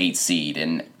East as the 8th seed.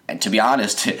 And to be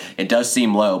honest, it does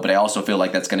seem low, but I also feel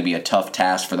like that's going to be a tough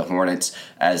task for the Hornets,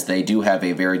 as they do have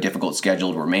a very difficult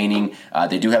schedule remaining.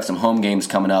 They do have some home games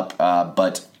coming up,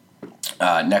 but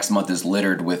next month is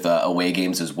littered with away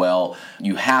games as well.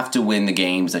 You have to win the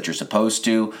games that you're supposed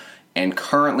to, and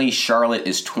currently Charlotte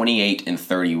is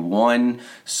 28-31.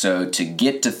 So to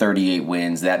get to 38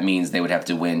 wins, that means they would have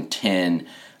to win 10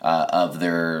 of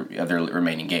their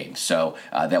remaining games. So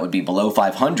that would be below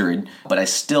 500, but I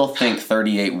still think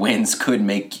 38 wins could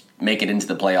make it into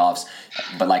the playoffs.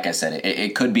 But like I said,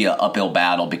 it could be an uphill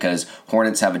battle, because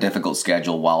Hornets have a difficult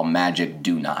schedule while Magic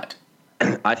do not.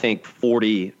 I think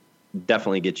 40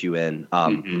 definitely gets you in.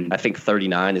 I think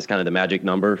 39 is kind of the magic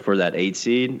number for that 8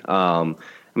 seed. I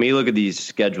mean, you look at these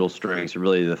schedule strengths,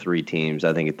 really the 3 teams,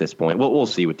 I think, at this point. We'll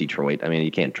see with Detroit. I mean,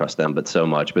 you can't trust them but so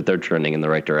much, but they're trending in the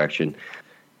right direction.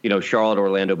 You know, Charlotte,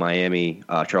 Orlando, Miami.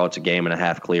 Charlotte's a game and a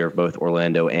half clear of both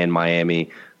Orlando and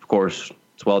Miami. Of course,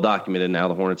 it's well documented now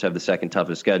the Hornets have the second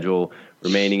toughest schedule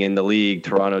remaining in the league.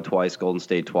 Toronto twice, Golden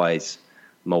State twice,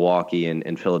 Milwaukee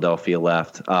and Philadelphia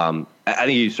left. I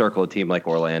think you circle a team like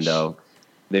Orlando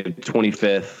They have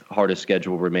 25th hardest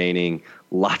schedule remaining.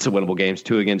 Lots of winnable games,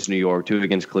 2 against New York, 2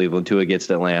 against Cleveland, 2 against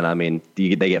Atlanta. I mean,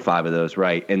 they get 5 of those,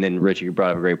 right? And then, Rich, you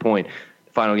brought up a great point.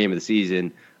 Final game of the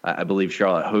season, I believe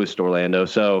Charlotte hosts Orlando.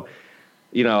 So,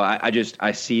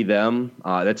 I see them.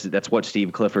 That's what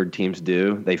Steve Clifford teams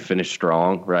do. They finish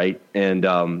strong, right? And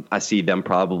I see them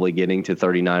probably getting to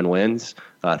 39 wins,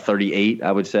 38,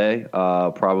 I would say,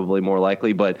 probably more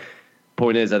likely. But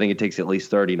point is, I think it takes at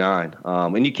least 39.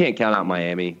 And you can't count out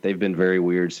Miami. They've been very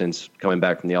weird since coming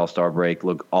back from the All-Star break,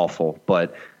 look awful.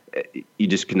 But you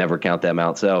just can never count them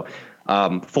out. So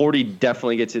 40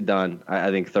 definitely gets it done. I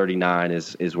think 39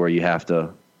 is where you have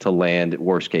to land,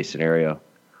 worst case scenario.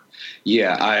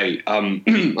 Yeah,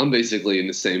 I'm basically in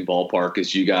the same ballpark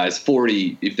as you guys.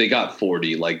 40, if they got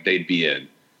 40, like they'd be in.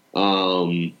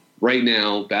 Right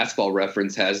now, Basketball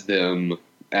Reference has them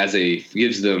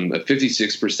gives them a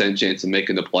 56% chance of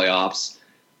making the playoffs.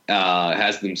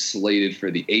 Has them slated for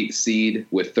the 8th seed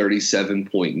with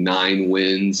 37.9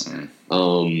 wins.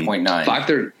 0.9.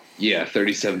 530. Yeah,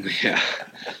 37. Yeah.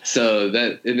 So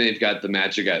and they've got the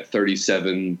Magic at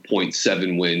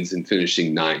 37.7 wins and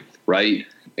finishing 9th, right?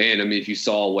 And I mean, if you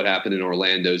saw what happened in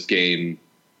Orlando's game,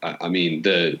 I mean,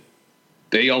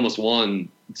 they almost won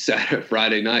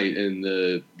Friday night,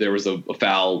 and there was a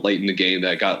foul late in the game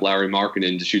that got Lauri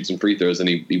Markkanen to shoot some free throws, and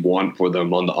he won for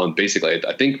them on basically,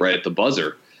 I think, right at the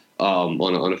buzzer on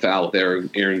a foul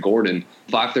with Aaron Gordon.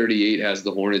 538 has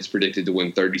the Hornets predicted to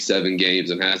win 37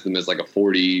 games and has them as like a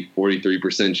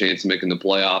 43% chance of making the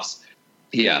playoffs.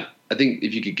 Yeah, I think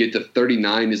if you could get to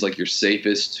 39 is like your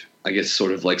safest, I guess,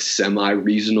 sort of like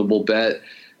semi-reasonable bet.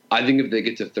 I think if they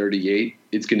get to 38,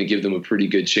 it's going to give them a pretty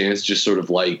good chance, just sort of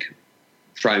like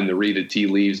trying to read the tea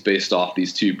leaves based off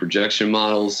these 2 projection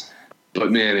models.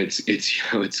 But man,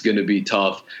 it's going to be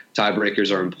tough.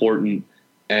 Tiebreakers are important,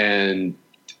 and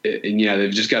yeah,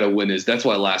 they've just got to win this. That's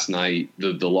why last night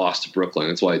the loss to Brooklyn,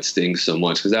 that's why it stings so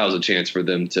much, because that was a chance for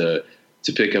them to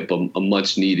pick up a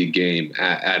much needed game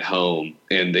at home,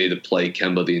 and they had to play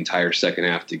Kemba the entire second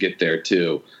half to get there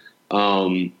too.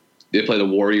 They play the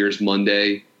Warriors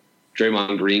Monday.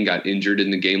 Draymond Green got injured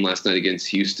in the game last night against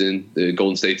Houston. The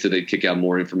Golden State said they'd kick out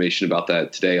more information about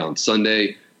that today on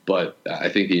Sunday, but I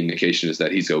think the indication is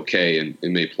that he's okay and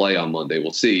may play on Monday.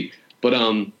 We'll see. But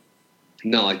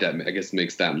not like that, I guess,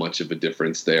 makes that much of a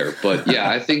difference there. But yeah,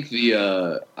 I think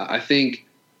I think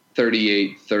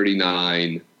 38,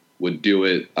 39 would do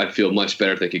it. I'd feel much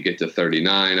better if they could get to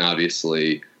 39,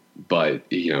 obviously. But,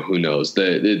 who knows?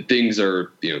 The things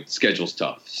are, schedule's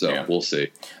tough. So yeah. We'll see.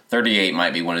 38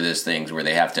 might be one of those things where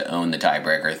they have to own the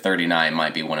tiebreaker. 39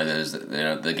 might be one of those,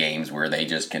 the games where they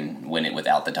just can win it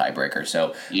without the tiebreaker.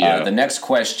 So yeah. The next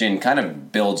question kind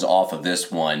of builds off of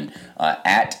this one.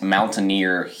 At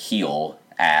Mountaineer Heel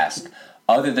asked,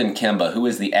 other than Kemba, who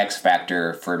is the X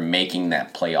factor for making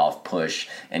that playoff push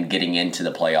and getting into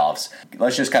the playoffs?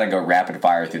 Let's just kind of go rapid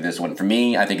fire through this one. For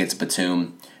me, I think it's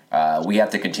Batum. We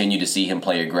have to continue to see him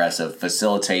play aggressive,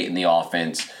 facilitate in the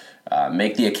offense,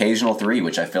 make the occasional 3,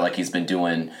 which I feel like he's been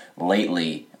doing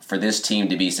lately for this team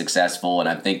to be successful. And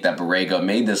I think that Borrego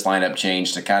made this lineup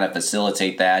change to kind of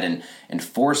facilitate that and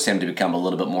force him to become a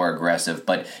little bit more aggressive.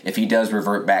 But if he does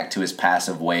revert back to his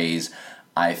passive ways,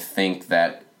 I think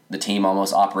that the team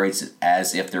almost operates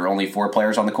as if there are only 4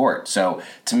 players on the court. So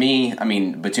to me, I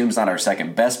mean, Batum's not our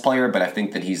second best player, but I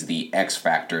think that he's the X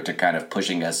factor to kind of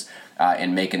pushing us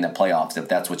and making the playoffs, if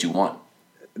that's what you want.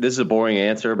 This is a boring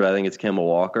answer, but I think it's Kemba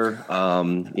Walker.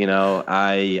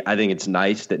 I think it's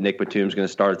nice that Nick Batum's going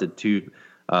to start at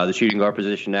the shooting guard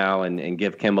position now and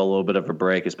give Kemba a little bit of a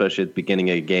break, especially at the beginning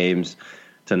of games,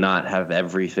 to not have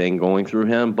everything going through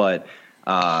him. But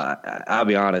I'll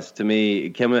be honest, to me,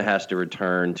 Kemba has to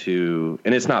return to,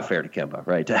 and it's not fair to Kemba,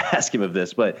 right, to ask him of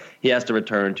this, but he has to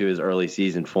return to his early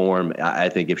season form. I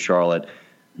think if Charlotte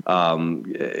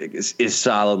is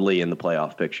solidly in the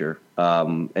playoff picture.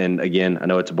 And again, I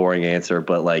know it's a boring answer,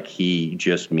 but like he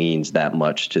just means that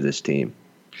much to this team.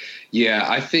 Yeah,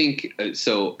 I think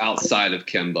so. Outside of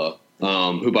Kemba,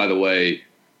 who, by the way,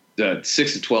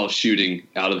 6 of 12 shooting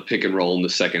out of the pick and roll in the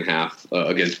second half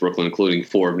against Brooklyn, including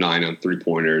 4 of 9 on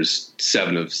 3-pointers,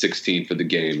 7 of 16 for the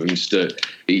game. I mean,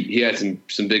 he had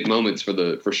some big moments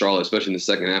for Charlotte, especially in the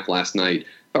second half last night.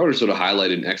 If I were to sort of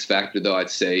highlight an X factor, though, I'd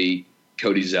say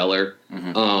Cody Zeller.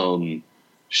 Mm-hmm.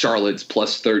 Charlotte's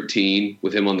plus 13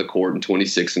 with him on the court in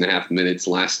 26 and a half minutes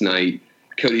last night.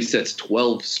 Cody sets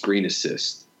 12 screen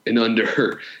assists in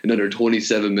under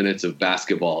 27 minutes of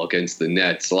basketball against the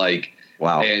Nets.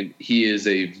 Wow. And he is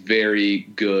a very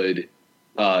good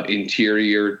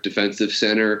interior defensive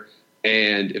center.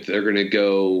 And if they're going to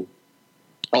go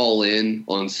all in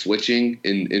on switching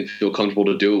and feel comfortable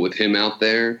to do it with him out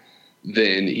there,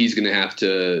 then he's going to have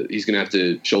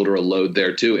to shoulder a load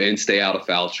there too and stay out of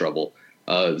foul trouble.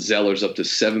 Zeller's up to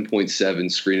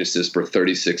 7.7 screen assists per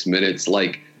 36 minutes.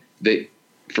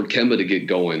 For Kemba to get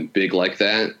going big like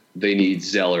that, they need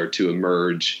Zeller to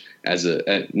emerge as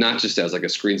not just as like a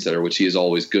screen setter, which he is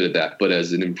always good at that, but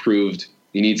as an improved.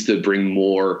 He needs to bring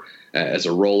more as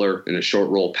a roller and a short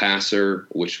roll passer,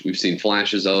 which we've seen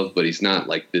flashes of, but he's not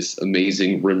like this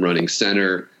amazing rim running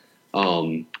center.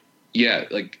 Cody's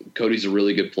a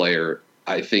really good player.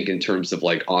 I think in terms of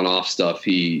like on off stuff,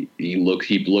 he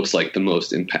looks like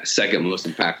the second most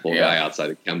impactful guy outside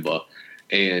of Kemba,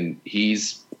 and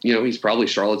he's probably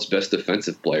Charlotte's best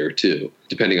defensive player too,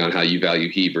 depending on how you value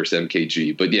he versus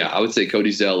MKG. But yeah, I would say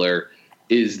Cody Zeller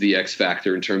is the X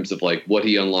factor in terms of like what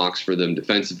he unlocks for them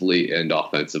defensively and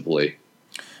offensively.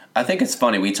 I think it's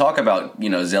funny. We talk about,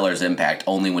 Zeller's impact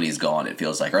only when he's gone, it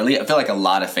feels like. Or I feel like a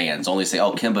lot of fans only say,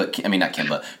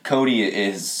 Cody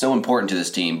is so important to this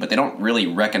team, but they don't really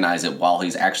recognize it while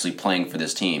he's actually playing for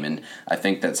this team. And I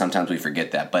think that sometimes we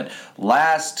forget that. But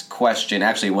last question,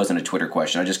 actually it wasn't a Twitter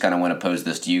question. I just kind of want to pose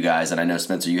this to you guys. And I know,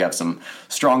 Spencer, you have some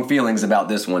strong feelings about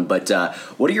this one. But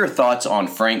what are your thoughts on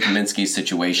Frank Kaminsky's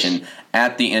situation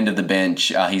at the end of the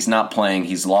bench? He's not playing.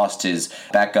 He's lost his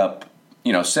backup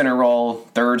center role,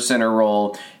 third center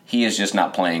role. He is just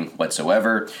not playing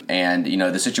whatsoever. And,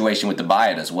 the situation with the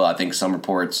buyout as well. I think some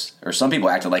reports or some people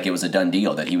acted like it was a done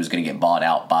deal that he was going to get bought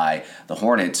out by the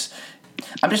Hornets.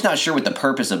 I'm just not sure what the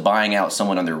purpose of buying out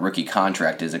someone on their rookie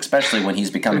contract is, especially when he's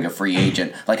becoming a free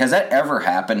agent. Like, has that ever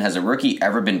happened? Has a rookie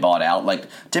ever been bought out? Like,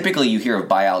 typically you hear of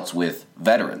buyouts with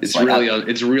veterans.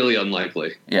 It's really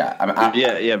unlikely. Yeah.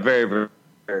 Very, very,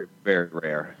 very, very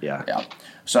rare. Yeah.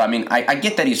 So, I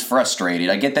get that he's frustrated.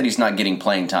 I get that he's not getting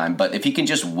playing time. But if he can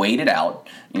just wait it out,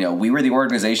 we were the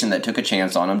organization that took a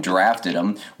chance on him, drafted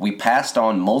him. We passed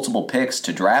on multiple picks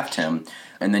to draft him.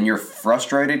 And then you're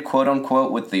frustrated, quote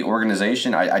unquote, with the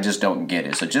organization. I just don't get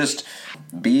it. So just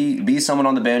be someone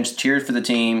on the bench, cheer for the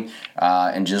team,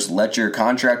 and just let your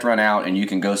contract run out, and you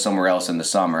can go somewhere else in the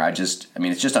summer.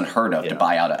 it's just unheard of to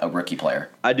buy out a rookie player.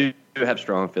 I do have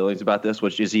strong feelings about this,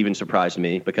 which is even surprised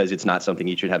me because it's not something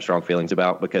you should have strong feelings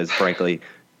about. Because frankly,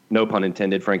 no pun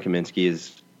intended, Frank Kaminsky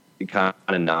is kind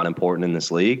of non-important in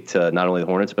this league to not only the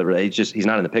Hornets, but he's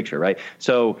not in the picture, right?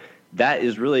 So that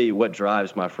is really what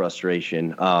drives my frustration.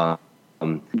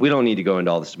 We don't need to go into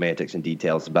all the semantics and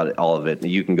details about it, all of it.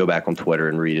 You can go back on Twitter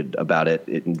and read about it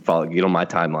and get on my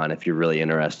timeline if you're really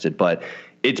interested. But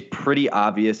it's pretty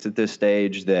obvious at this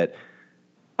stage that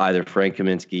either Frank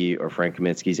Kaminsky or Frank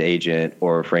Kaminsky's agent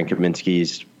or Frank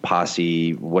Kaminsky's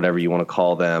posse, whatever you want to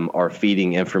call them, are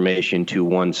feeding information to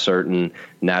one certain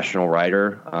national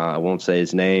writer. I won't say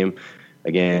his name.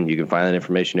 Again, you can find that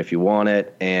information if you want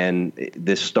it. And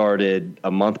this started a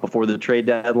month before the trade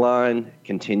deadline,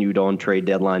 continued on trade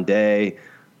deadline day.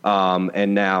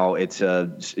 And now it's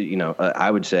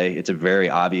I would say it's a very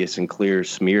obvious and clear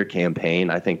smear campaign.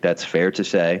 I think that's fair to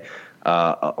say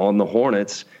on the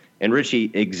Hornets. And Richie,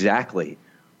 exactly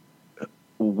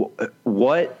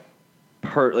what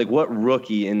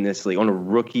rookie in this league on a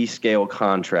rookie scale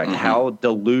contract, how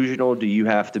delusional do you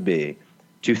have to be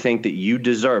to think that you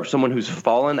deserve someone who's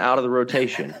fallen out of the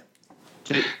rotation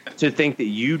to think that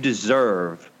you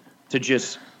deserve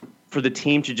for the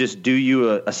team to just do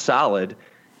you a solid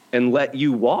and let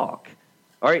you walk?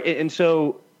 All right. And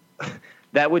so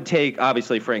that would take,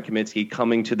 obviously, Frank Kaminsky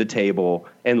coming to the table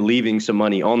and leaving some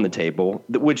money on the table,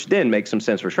 which then makes some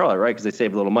sense for Charlotte, right? Because they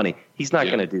save a little money. He's not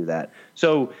going to do that.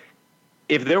 So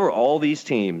if there were all these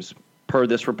teams, per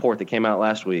this report that came out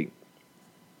last week,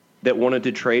 that wanted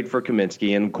to trade for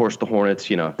Kaminsky, and of course the Hornets,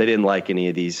 they didn't like any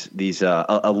of these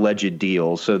alleged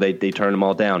deals, so they turned them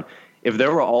all down. If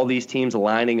there were all these teams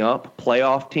lining up,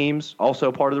 playoff teams,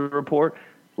 also part of the report,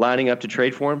 lining up to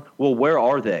trade for him, well, where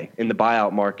are they in the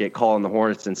buyout market calling the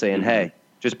Hornets and saying, hey,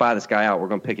 just buy this guy out, we're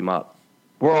going to pick him up?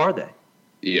 Where are they?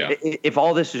 Yeah. If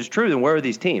all this is true, then where are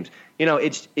these teams?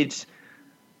 It's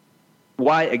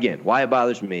why it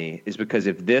bothers me is because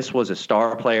if this was a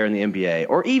star player in the NBA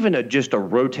or even just a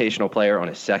rotational player on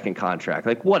a second contract,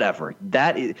 like whatever,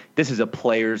 this is a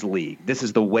players' league. This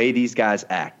is the way these guys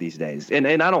act these days. And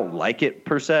I don't like it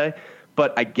per se,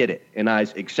 but I get it and I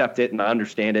accept it and I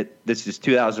understand it. This is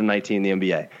 2019 in the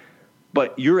NBA.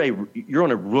 But you're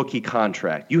on a rookie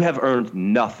contract. You have earned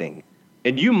nothing.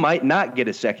 And you might not get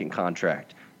a second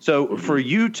contract. So for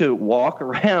you to walk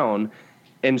around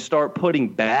and start putting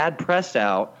bad press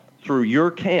out through your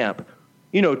camp,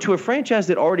 to a franchise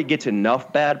that already gets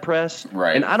enough bad press.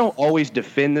 Right. And I don't always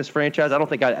defend this franchise. I don't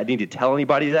think I need to tell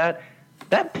anybody that.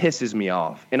 That pisses me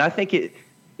off. And I think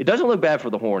It doesn't look bad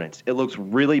for the Hornets. It looks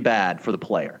really bad for the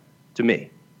player, to me.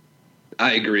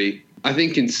 I agree. I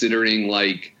think considering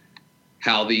like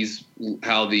how these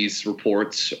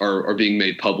reports are being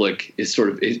made public is sort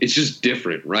of, it's just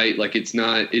different, right? Like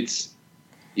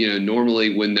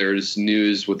normally when there's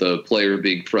news with a player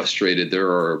being frustrated,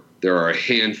 there are a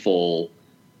handful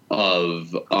of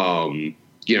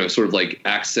sort of like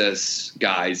access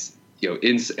guys,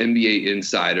 NBA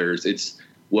insiders. It's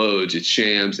Woj, it's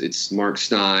Shams, it's Mark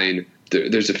Stein.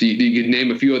 There's a few. You could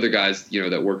name a few other guys,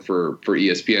 that work for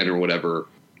ESPN or whatever.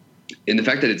 And the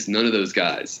fact that it's none of those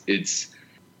guys,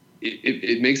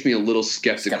 it makes me a little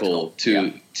skeptical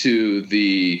to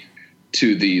the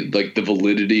like the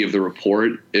validity of the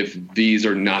report. If these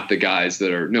are not the guys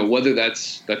that are whether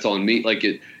that's on me, like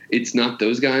it's not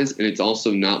those guys, and it's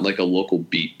also not like a local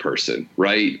beat person,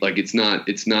 right? Like it's not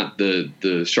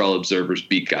the Charlotte Observer's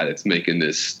beat guy that's making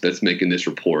this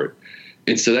report.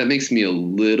 And so that makes me a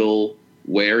little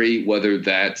wary, whether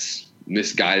that's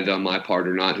misguided on my part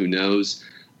or not, who knows.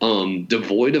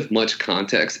 Devoid of much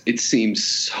context, it seems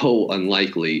so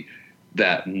unlikely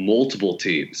that multiple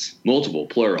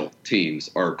plural teams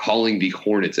are calling the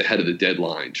Hornets ahead of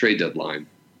the trade deadline,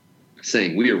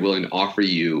 saying we are willing to offer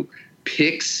you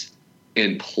picks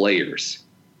and players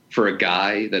for a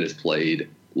guy that has played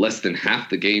less than half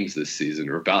the games this season,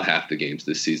 or about half the games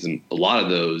this season. A lot of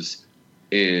those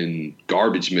in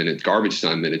garbage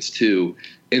time minutes too,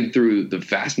 and through the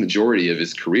vast majority of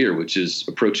his career, which is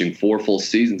approaching 4 full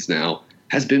seasons now,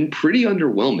 has been pretty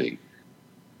underwhelming.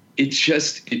 It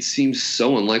seems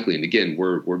so unlikely. And again,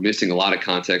 we're missing a lot of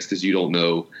context because you don't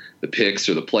know the picks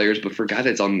or the players. But for a guy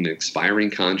that's on an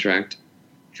expiring contract,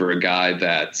 for a guy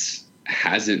that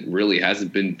hasn't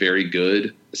been very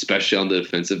good, especially on the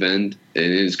defensive end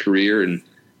in his career, and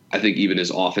I think even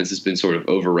his offense has been sort of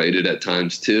overrated at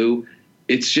times too.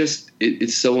 It's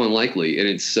so unlikely, and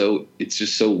it's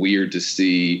just so weird to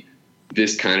see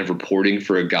this kind of reporting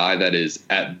for a guy that is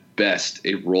at best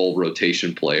a role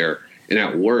rotation player, and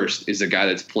at worst is a guy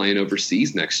that's playing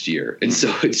overseas next year. And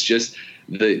so it's just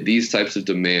these types of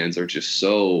demands are just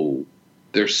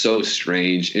they're so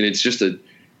strange, and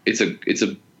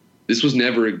this was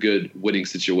never a good winning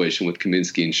situation with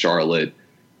Kaminsky and Charlotte.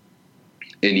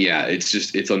 And yeah,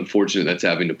 it's unfortunate that's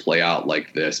having to play out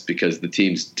like this because the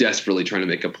team's desperately trying to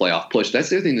make a playoff push. That's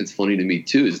the other thing that's funny to me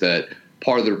too, is that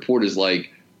part of the report is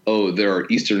like, oh, there are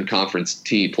Eastern Conference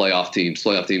playoff teams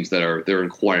that they're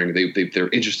inquiring. They're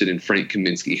interested in Frank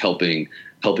Kaminsky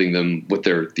helping them with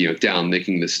their down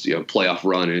making this playoff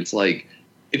run. And it's like,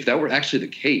 if that were actually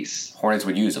the case, Hornets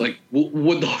would use him. Like,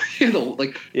 would the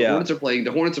Hornets are playing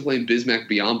Bismack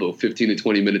Biyombo 15 to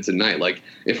 20 minutes a night. Like,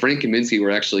 if Frank Kaminsky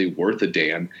were actually worth a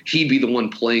damn, he'd be the one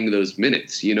playing those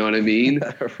minutes. You know what I mean?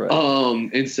 Right.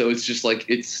 And so it's just like,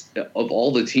 it's of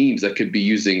all the teams that could be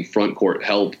using front court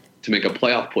help to make a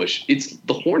playoff push, it's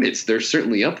the Hornets. They're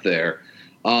certainly up there.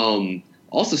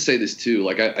 Also say this too.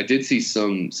 Like, I did see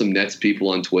some Nets people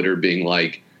on Twitter being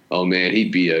like, oh man,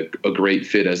 he'd be a great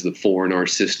fit as the 4 in our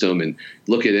system. And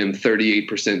look at him, 38%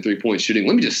 3-point shooting.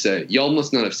 Let me just say, y'all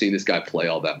must not have seen this guy play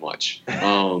all that much.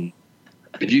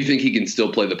 If you think he can still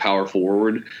play the power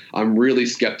forward, I'm really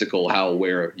skeptical how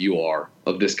aware you are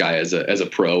of this guy as a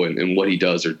pro and what he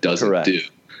does or doesn't Correct. do.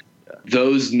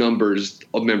 Those numbers,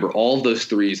 remember, all of those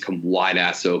threes come wide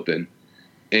ass open,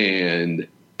 and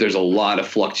there's a lot of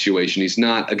fluctuation. He's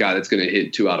not a guy that's going to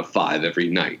hit 2 out of 5 every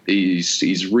night.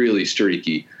 He's really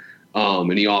streaky.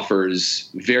 And he offers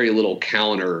very little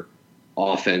counter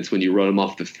offense when you run him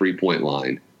off the 3-point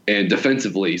line. And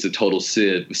defensively, he's a total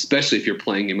sieve, especially if you're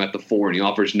playing him at the 4, and he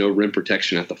offers no rim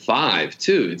protection at the 5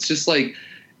 too. It's just like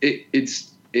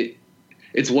it's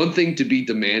one thing to be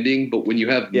demanding, but when you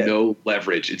have no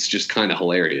leverage, it's just kind of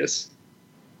hilarious.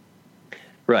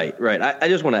 Right. I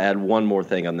just want to add one more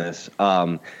thing on this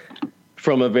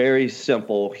from a very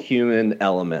simple human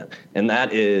element, and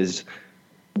that is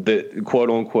the quote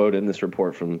unquote in this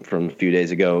report from a few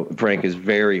days ago. Frank is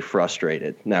very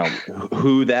frustrated. Now,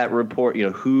 who that report,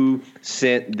 who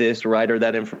sent this writer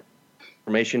that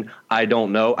information, I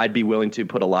don't know. I'd be willing to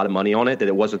put a lot of money on it that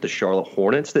it wasn't the Charlotte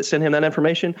Hornets that sent him that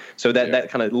information. So that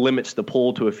kind of limits the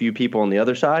pull to a few people on the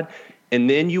other side. And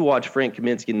then you watch Frank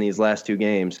Kaminsky in these last 2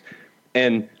 games.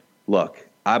 And look,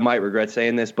 I might regret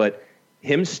saying this, but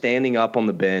him standing up on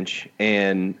the bench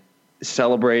and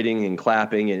celebrating and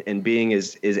clapping and being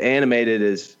as animated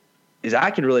as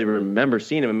I can really remember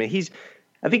seeing him. I mean,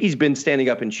 I think he's been standing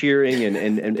up and cheering and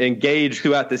engaged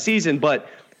throughout the season, but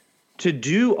to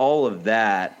do all of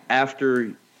that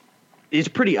after it's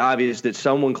pretty obvious that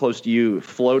someone close to you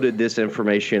floated this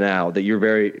information out, that you're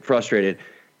very frustrated,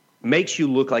 makes you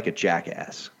look like a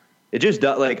jackass. It just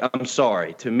does. Like, I'm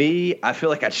sorry. To me, I feel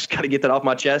like I just got to get that off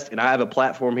my chest, and I have a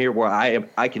platform here where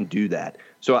I can do that.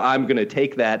 So I'm going to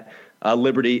take that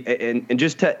liberty and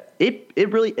just it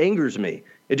really angers me.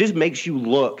 It just makes you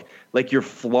look like you're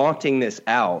flaunting this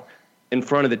out in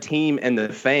front of the team and the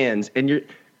fans, and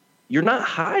you're not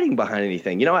hiding behind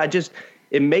anything.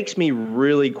 It makes me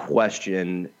really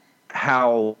question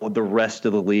how the rest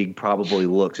of the league probably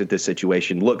looks at this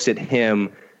situation, looks at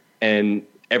him and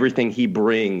everything he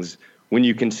brings when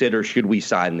you consider, should we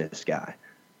sign this guy?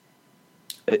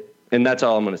 And that's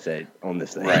all I'm going to say on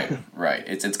this thing. Right.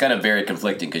 It's kind of very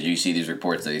conflicting because you see these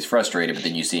reports that he's frustrated, but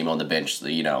then you see him on the bench,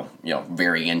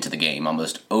 very into the game,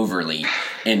 almost overly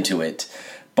into it.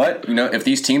 But, if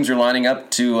these teams are lining up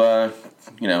to,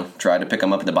 try to pick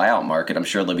him up in the buyout market, I'm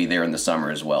sure they'll be there in the summer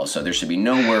as well. So there should be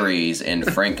no worries in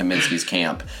Frank Kaminsky's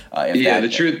camp.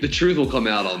 The truth will come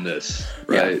out on this,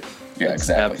 right? Yeah,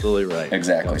 exactly. Absolutely right.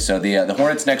 Exactly. So the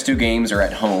Hornets' next 2 games are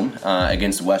at home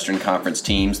against Western Conference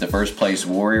teams. The first place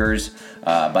Warriors,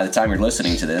 by the time you're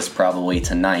listening to this, probably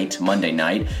tonight, Monday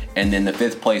night, and then the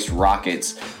 5th place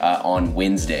Rockets on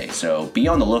Wednesday. So be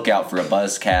on the lookout for a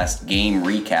Buzzcast game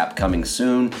recap coming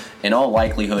soon. In all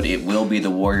likelihood, it will be the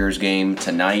Warriors game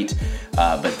tonight.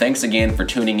 But thanks again for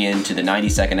tuning in to the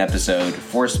 92nd episode.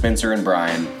 For Spencer and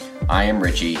Brian, I am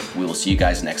Richie. We will see you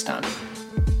guys next time.